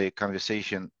family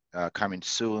conversation coming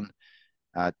soon.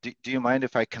 Do you mind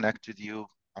if I connect with you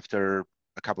after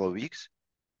a couple of weeks?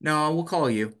 No, we'll call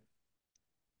you.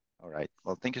 All right.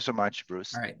 Well, thank you so much, All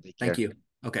Bruce. right. Take Thank care. you.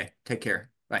 Okay. Take care.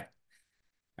 Bye.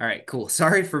 All right, cool.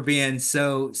 Sorry for being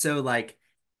so like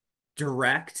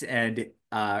direct and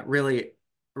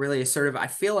really assertive. I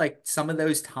feel like some of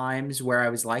those times where I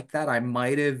was like that, I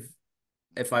might have,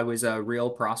 if I was a real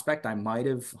prospect, I might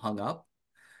have hung up.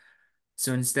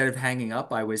 So instead of hanging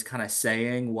up, I was kind of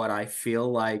saying what I feel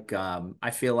like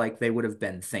they would have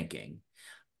been thinking.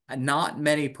 Not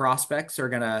many prospects are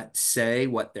gonna say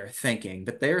what they're thinking,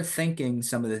 but they're thinking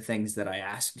some of the things that I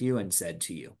asked you and said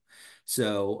to you.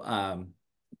 So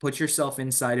put yourself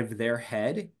inside of their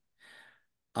head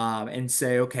and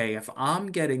say, okay, if I'm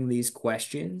getting these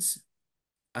questions,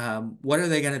 what are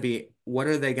they gonna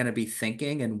be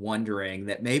thinking and wondering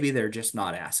that maybe they're just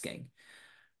not asking?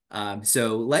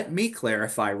 So let me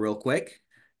clarify real quick.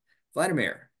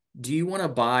 Vladimir, do you want to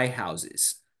buy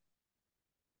houses?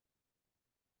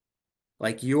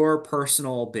 Like your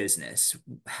personal business,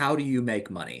 how do you make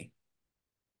money?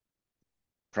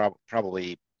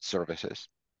 Probably services.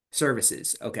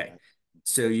 Services. Okay. Uh,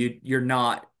 So you're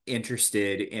not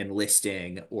interested in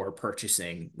listing or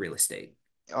purchasing real estate?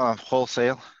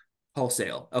 Wholesale.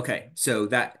 Wholesale. Okay. So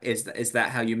is that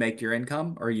how you make your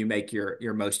income, or you make your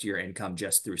most of your income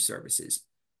just through services?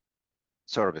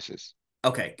 Services.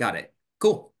 Okay, got it.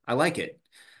 Cool. I like it.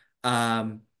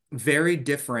 Um, Very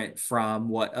different from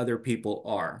what other people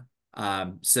are.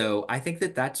 So I think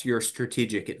that that's your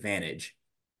strategic advantage.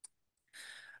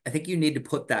 I think you need to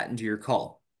put that into your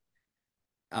call.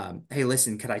 Hey,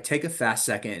 listen, could I take a fast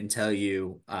second and tell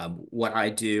you what I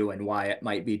do and why it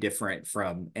might be different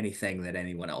from anything that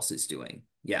anyone else is doing?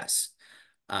 Yes.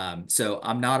 So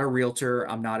I'm not a realtor.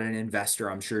 I'm not an investor.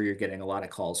 I'm sure you're getting a lot of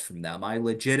calls from them. I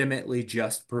legitimately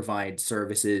just provide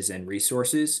services and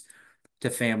resources to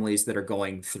families that are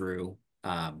going through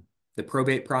the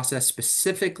probate process,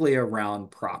 specifically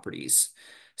around properties.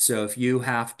 So if you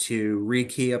have to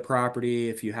rekey a property,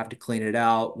 if you have to clean it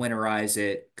out, winterize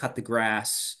it, cut the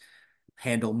grass,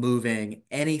 handle moving,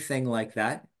 anything like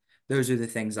that, those are the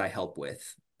things I help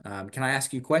with. Can I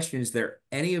ask you a question? Is there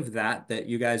any of that that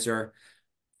you guys are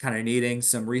kind of needing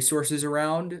some resources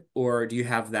around, or do you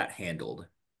have that handled?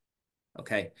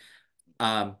 Okay.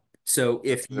 So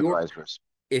That's good advice, Bruce.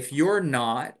 if you're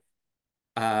not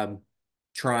um,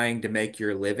 trying to make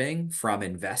your living from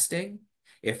investing,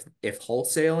 if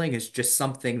wholesaling is just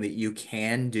something that you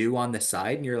can do on the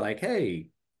side, and you're like, hey,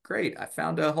 great, I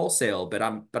found a wholesale, but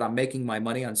I'm making my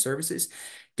money on services,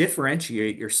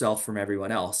 differentiate yourself from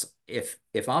everyone else. If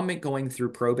I'm going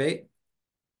through probate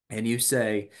and you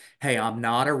say, hey, I'm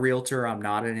not a realtor, I'm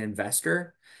not an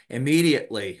investor,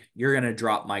 immediately you're going to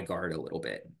drop my guard a little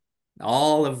bit.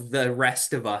 All of the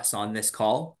rest of us on this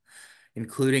call,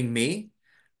 including me,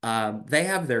 they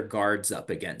have their guards up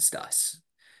against us.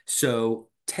 So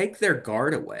take their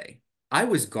guard away. I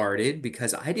was guarded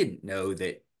because I didn't know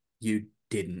that you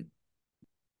didn't,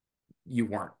 you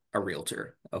weren't a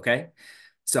realtor. Okay.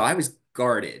 So I was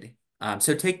guarded.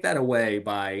 So take that away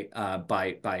by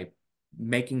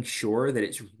making sure that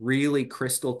it's really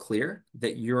crystal clear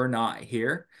that you're not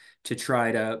here to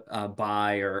try to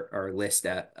buy or list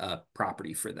a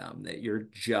property for them, that you're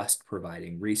just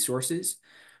providing resources.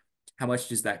 How much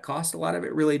does that cost? A lot of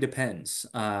it really depends.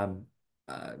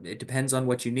 It depends on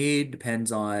what you need,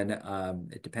 depends on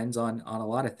it depends on a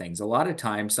lot of things. A lot of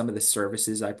times, some of the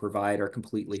services I provide are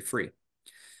completely free.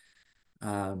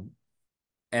 Um,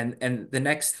 and the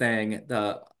next thing,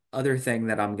 the other thing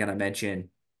that I'm going to mention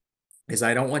is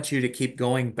I don't want you to keep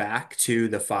going back to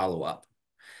the follow-up.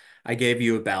 I gave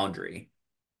you a boundary.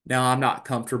 Now I'm not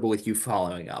comfortable with you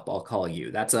following up. I'll call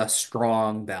you. That's a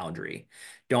strong boundary.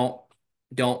 Don't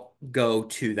don't go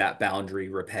to that boundary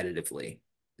repetitively.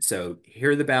 So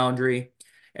hear the boundary,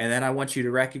 and then I want you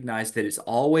to recognize that it's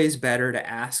always better to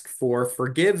ask for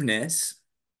forgiveness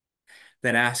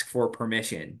than ask for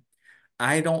permission.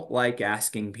 I don't like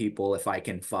asking people if I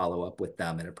can follow up with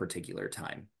them at a particular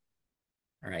time.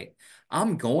 All right.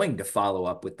 I'm going to follow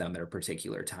up with them at a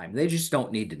particular time. They just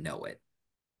don't need to know it.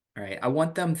 All right. I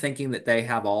want them thinking that they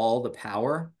have all the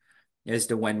power as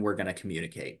to when we're going to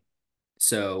communicate.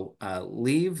 So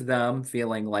leave them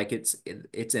feeling like it's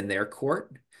in their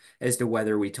court as to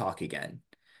whether we talk again.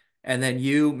 And then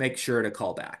you make sure to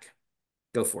call back.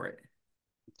 Go for it.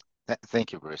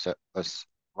 Thank you, Bruce. That was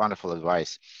wonderful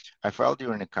advice. I felt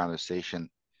during the conversation,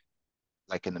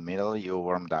 like in the middle, you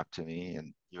warmed up to me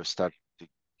and you start to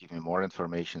give me more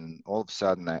information. All of a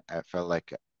sudden, I felt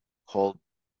like a cold,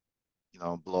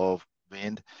 blow of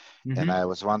wind, and I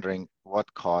was wondering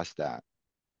what caused that.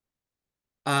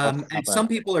 What And some happened?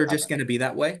 people What are just happened? going to be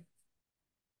that way.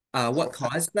 What What ha-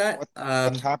 caused that?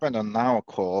 what happened on our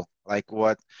call? Like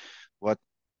what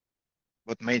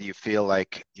what made you feel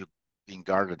like you being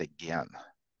guarded again?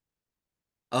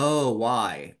 Oh,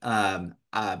 why?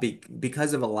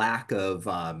 Because of a lack of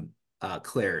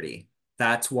clarity.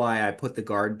 That's why I put the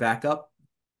guard back up.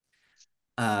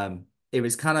 It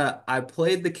was kind of, I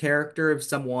played the character of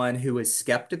someone who was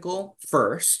skeptical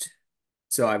first.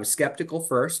 So I was skeptical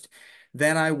first.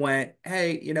 Then I went,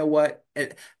 hey, you know what?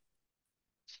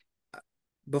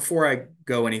 Before I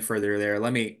go any further there,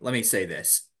 let me say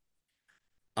this.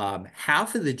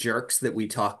 Half of the jerks that we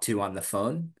talk to on the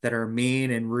phone that are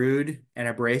mean and rude and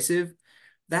abrasive,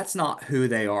 that's not who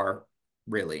they are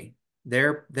really.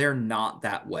 They're not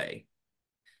that way.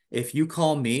 If you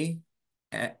call me,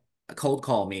 eh, cold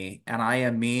call me, and I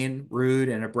am mean, rude,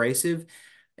 and abrasive,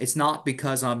 it's not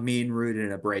because I'm mean, rude,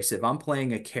 and abrasive. I'm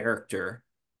playing a character,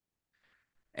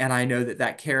 and I know that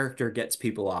that character gets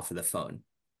people off of the phone.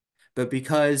 But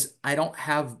because I don't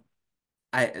have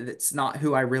it's not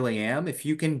who I really am. If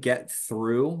you can get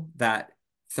through that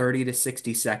 30 to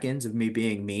 60 seconds of me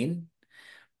being mean,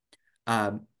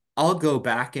 um, I'll go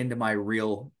back into my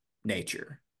real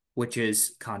nature, which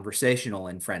is conversational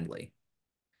and friendly.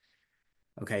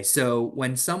 Okay, so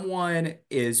when someone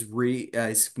is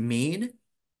mean,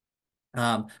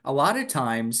 a lot of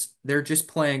times they're just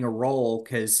playing a role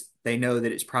because they know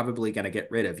that it's probably going to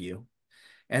get rid of you.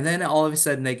 And then all of a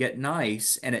sudden they get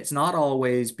nice, and it's not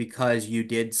always because you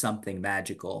did something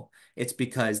magical. It's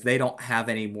because they don't have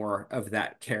any more of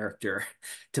that character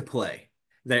to play.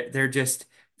 They're just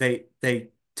they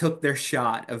took their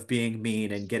shot of being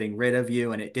mean and getting rid of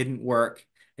you, and it didn't work,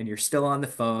 and you're still on the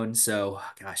phone. So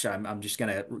gosh, I'm just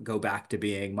gonna go back to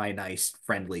being my nice,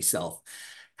 friendly self.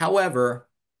 However,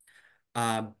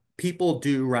 people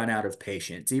do run out of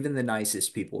patience. Even the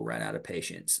nicest people run out of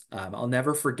patience. I'll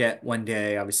never forget one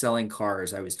day I was selling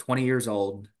cars. I was 20 years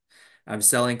old. I was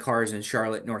selling cars in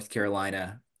Charlotte, North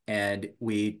Carolina, and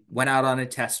we went out on a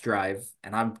test drive.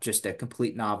 And I'm just a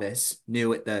complete novice,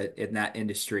 new at the in that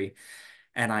industry.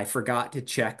 And I forgot to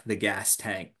check the gas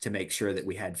tank to make sure that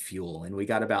we had fuel. And we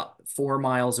got about 4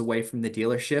 miles away from the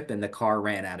dealership, and the car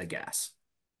ran out of gas.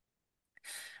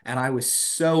 And I was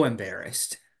so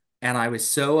embarrassed and I was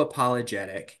so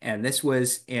apologetic. And this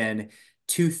was in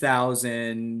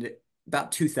 2000,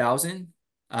 about 2000.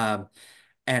 And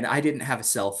I didn't have a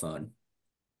cell phone.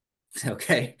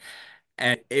 Okay.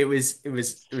 And it was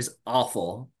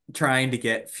awful trying to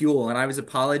get fuel, and I was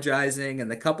apologizing, and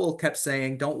the couple kept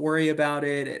saying, don't worry about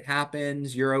it, it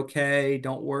happens, you're okay,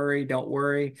 don't worry, don't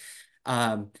worry.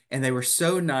 And they were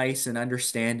so nice and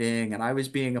understanding, and I was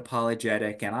being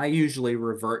apologetic, and I usually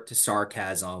revert to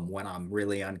sarcasm when I'm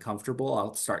really uncomfortable.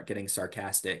 I'll start getting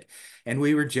sarcastic, and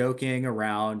we were joking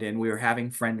around, and we were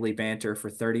having friendly banter for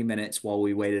 30 minutes while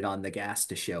we waited on the gas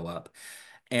to show up.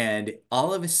 And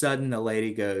all of a sudden the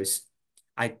lady goes,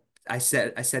 I I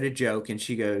said a joke, and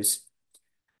she goes,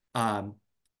 um,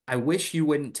 I wish you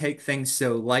wouldn't take things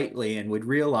so lightly and would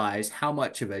realize how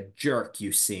much of a jerk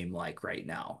you seem like right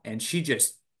now. And she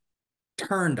just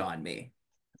turned on me.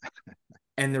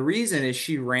 And the reason is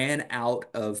she ran out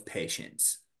of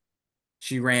patience.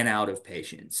 She ran out of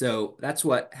patience. So that's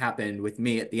what happened with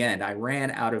me at the end. I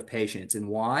ran out of patience. And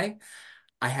why?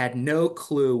 I had no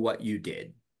clue what you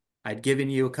did. I'd given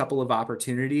you a couple of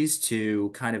opportunities to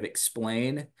kind of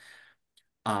explain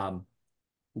um,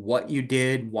 what you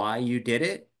did, why you did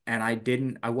it, and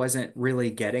I wasn't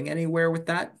really getting anywhere with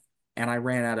that, and I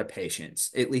ran out of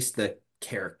patience. At least the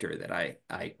character that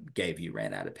I gave you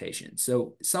ran out of patience.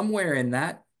 So somewhere in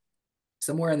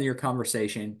your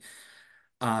conversation,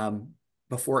 um,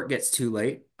 before it gets too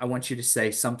late, I want you to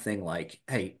say something like,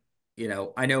 "Hey,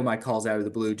 I know my call's out of the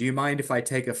blue. Do you mind if I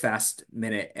take a fast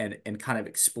minute and kind of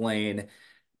explain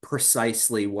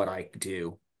precisely what I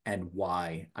do and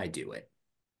why I do it?"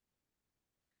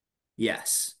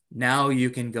 Yes. Now you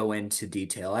can go into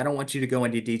detail. I don't want you to go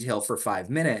into detail for 5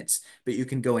 minutes, but you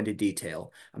can go into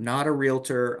detail. I'm not a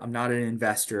realtor. I'm not an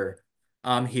investor.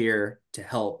 I'm here to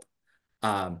help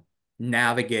um,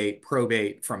 navigate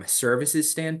probate from a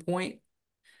services standpoint.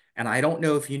 And I don't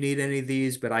know if you need any of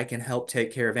these, but I can help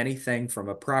take care of anything from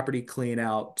a property clean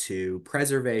out to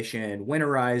preservation,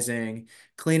 winterizing,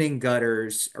 cleaning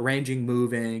gutters, arranging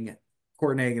moving,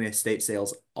 coordinating estate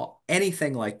sales,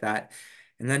 anything like that.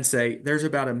 And then say, there's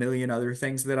about a million other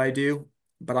things that I do,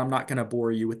 but I'm not going to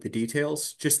bore you with the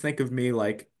details. Just think of me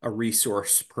like a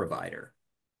resource provider.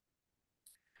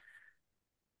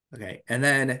 Okay. And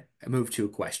then I move to a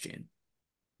question.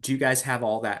 Do you guys have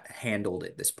all that handled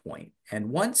at this point?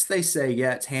 And once they say,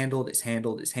 yeah, it's handled, it's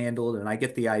handled, it's handled, and I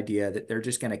get the idea that they're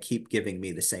just going to keep giving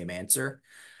me the same answer,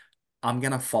 I'm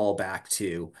going to fall back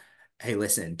to, hey,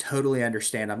 listen, totally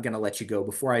understand. I'm going to let you go.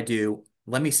 Before I do,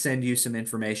 let me send you some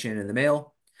information in the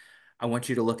mail. I want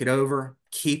you to look it over,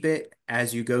 keep it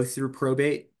as you go through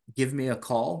probate. Give me a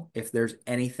call if there's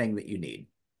anything that you need.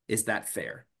 Is that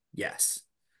fair? Yes.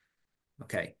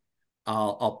 Okay.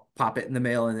 I'll pop it in the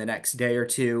mail in the next day or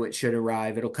two. It should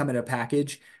arrive. It'll come in a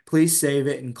package. Please save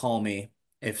it and call me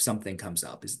if something comes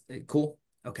up. Is it cool?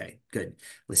 Okay, good.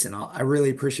 Listen, I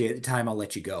really appreciate the time. I'll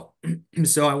let you go.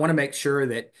 So I want to make sure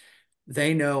that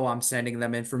they know I'm sending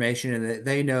them information and that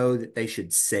they know that they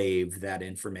should save that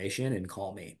information and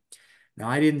call me. Now,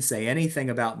 I didn't say anything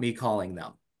about me calling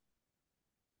them.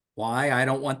 Why? I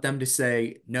don't want them to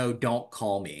say, no, don't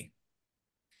call me.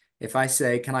 If I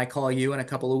say, can I call you in a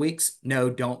couple of weeks? No,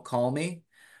 don't call me.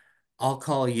 I'll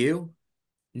call you.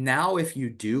 Now, if you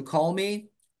do call me,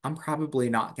 I'm probably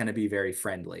not going to be very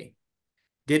friendly.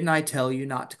 Didn't I tell you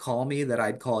not to call me, that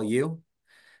I'd call you?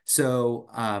 So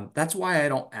that's why I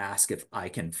don't ask if I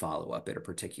can follow up at a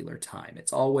particular time.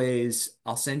 It's always,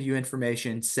 I'll send you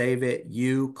information, save it,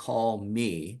 you call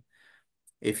me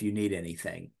if you need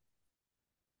anything.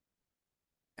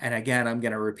 And again, I'm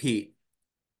going to repeat,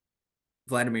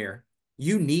 Vladimir,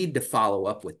 you need to follow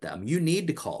up with them. You need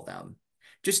to call them.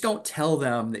 Just don't tell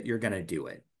them that you're going to do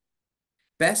it.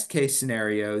 Best case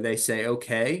scenario, they say,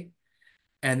 okay.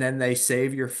 And then they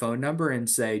save your phone number and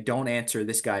say, don't answer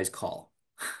this guy's call.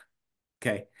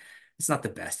 Okay. It's not the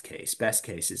best case. Best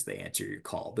case is they answer your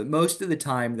call. But most of the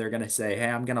time, they're going to say, hey,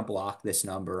 I'm going to block this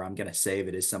number. I'm going to save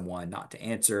it as someone not to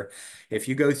answer. If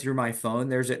you go through my phone,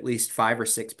 there's at least 5 or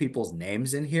 6 people's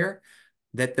names in here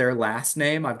that their last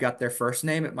name, I've got their first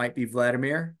name, it might be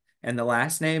Vladimir, and the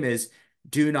last name is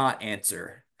do not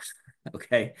answer.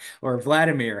 Okay. Or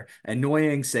Vladimir,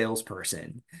 annoying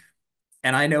salesperson.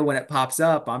 And I know when it pops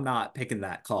up, I'm not picking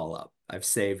that call up. I've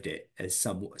saved it as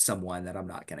someone that I'm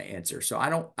not going to answer. So I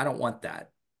don't want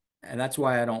that. And that's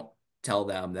why I don't tell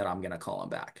them that I'm going to call them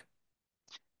back.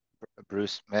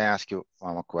 Bruce, may I ask you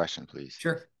one more question, please?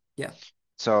 Sure. Yeah.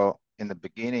 So in the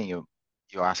beginning, you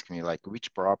asked me like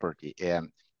which property, and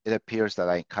it appears that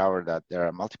I covered that there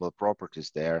are multiple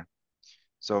properties there.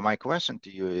 So my question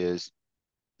to you is,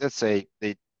 let's say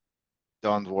they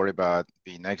don't worry about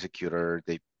being executor,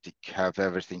 they have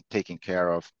everything taken care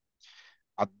of.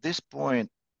 At this point,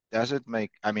 does it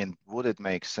make, I mean, would it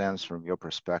make sense from your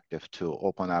perspective to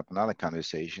open up another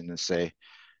conversation and say,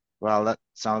 well, that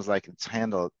sounds like it's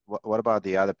handled. What about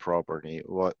the other property?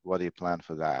 What do you plan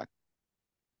for that?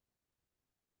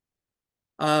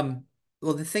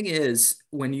 Well, the thing is,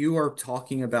 when you are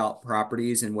talking about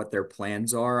properties and what their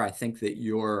plans are, I think that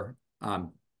you're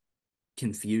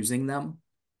confusing them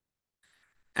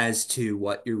as to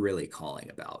what you're really calling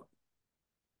about.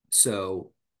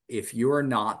 So if you're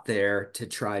not there to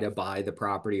try to buy the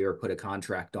property or put a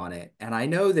contract on it, and I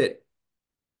know that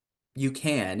you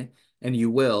can and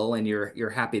you will, and you're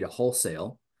happy to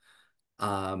wholesale.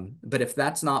 But if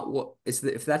that's not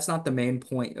if that's not the main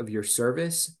point of your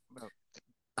service,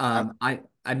 I'm, I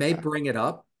may yeah. bring it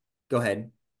up. Go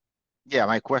ahead. Yeah,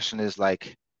 my question is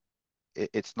like,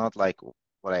 it's not like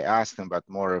what I asked him, but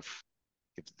more of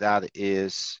if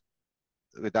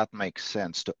that makes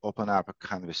sense to open up a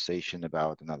conversation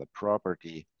about another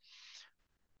property,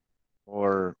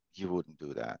 or you wouldn't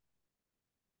do that.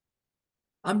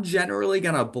 I'm generally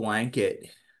gonna blanket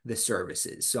the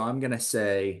services. So I'm gonna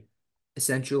say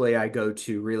essentially I go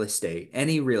to real estate,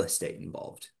 any real estate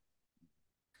involved.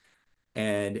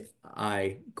 And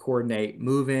I coordinate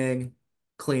moving,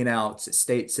 clean outs,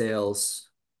 estate sales,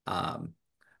 um,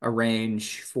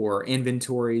 arrange for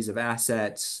inventories of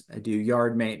assets. I do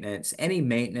yard maintenance, any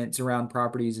maintenance around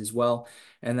properties as well.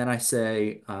 And then I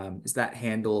say, is that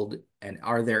handled? And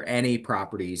are there any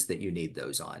properties that you need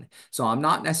those on? So I'm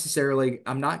not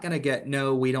going to get,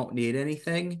 no, we don't need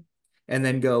anything. And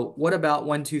then go, what about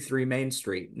 123 Main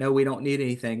Street? No, we don't need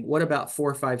anything. What about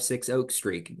 456 Oak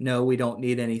Street? No, we don't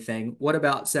need anything. What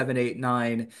about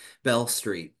 789 Bell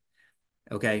Street?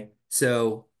 Okay.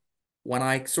 So when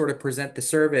I sort of present the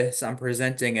service, I'm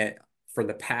presenting it for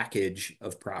the package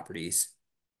of properties.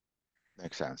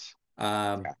 Makes sense.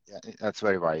 Um, Yeah, that's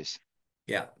very wise.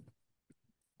 yeah.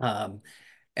 Um,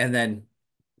 and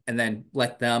then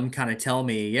let them kind of tell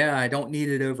me, yeah, I don't need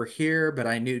it over here, but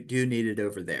do need it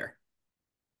over there.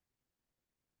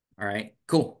 All right,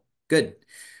 cool, good.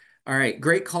 All right,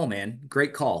 great call, man.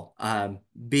 Great call.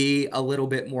 Be a little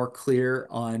bit more clear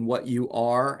on what you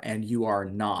are and you are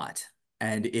not.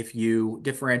 And if you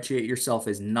differentiate yourself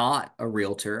as not a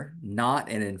realtor, not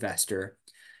an investor,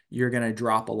 you're going to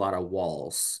drop a lot of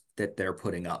walls that they're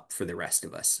putting up for the rest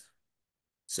of us.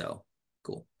 So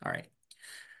cool. All right.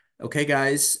 Okay,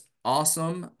 guys.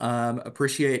 Awesome.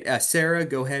 Appreciate Sarah,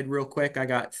 go ahead real quick. I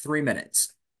got 3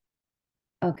 minutes.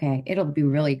 Okay, it'll be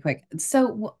really quick.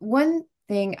 So one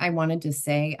thing I wanted to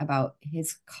say about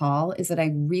his call is that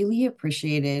I really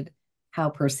appreciated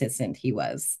how persistent he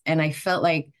was. And I felt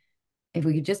like if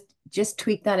we could just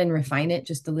tweak that and refine it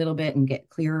just a little bit and get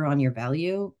clearer on your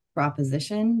value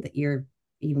proposition that you're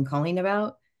even calling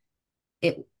about,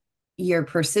 it your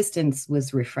persistence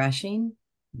was refreshing,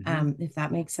 if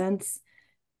that makes sense.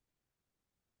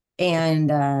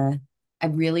 And I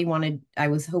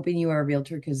was hoping you were a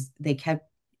realtor because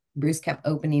Bruce kept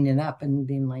opening it up and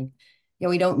being like, yeah,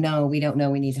 we don't know, we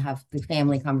need to have the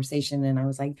family conversation. And I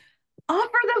was like,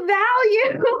 offer the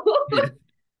value.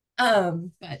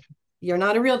 But you're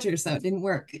not a realtor, so it didn't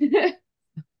work.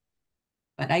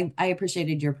 But I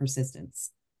appreciated your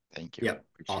persistence. Thank you. Yep.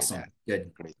 Appreciate Awesome. that.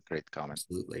 Good. Great comment.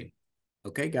 Absolutely.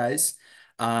 Okay, guys.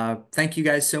 Thank you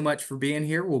guys so much for being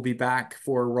here. We'll be back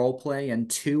for role play in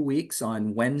 2 weeks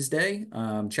on Wednesday.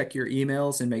 Check your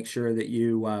emails and make sure that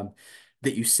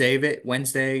you save it.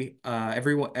 Wednesday,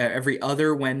 every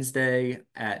other Wednesday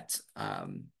at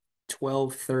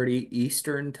 12:30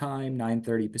 Eastern time,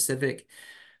 9:30 Pacific.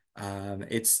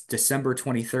 It's December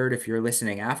 23rd if you're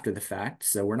listening after the fact.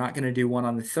 So we're not going to do one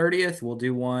on the 30th. We'll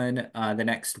do one the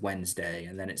next Wednesday,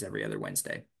 and then it's every other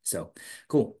Wednesday. So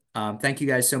cool. Thank you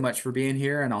guys so much for being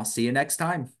here, and I'll see you next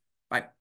time. Bye.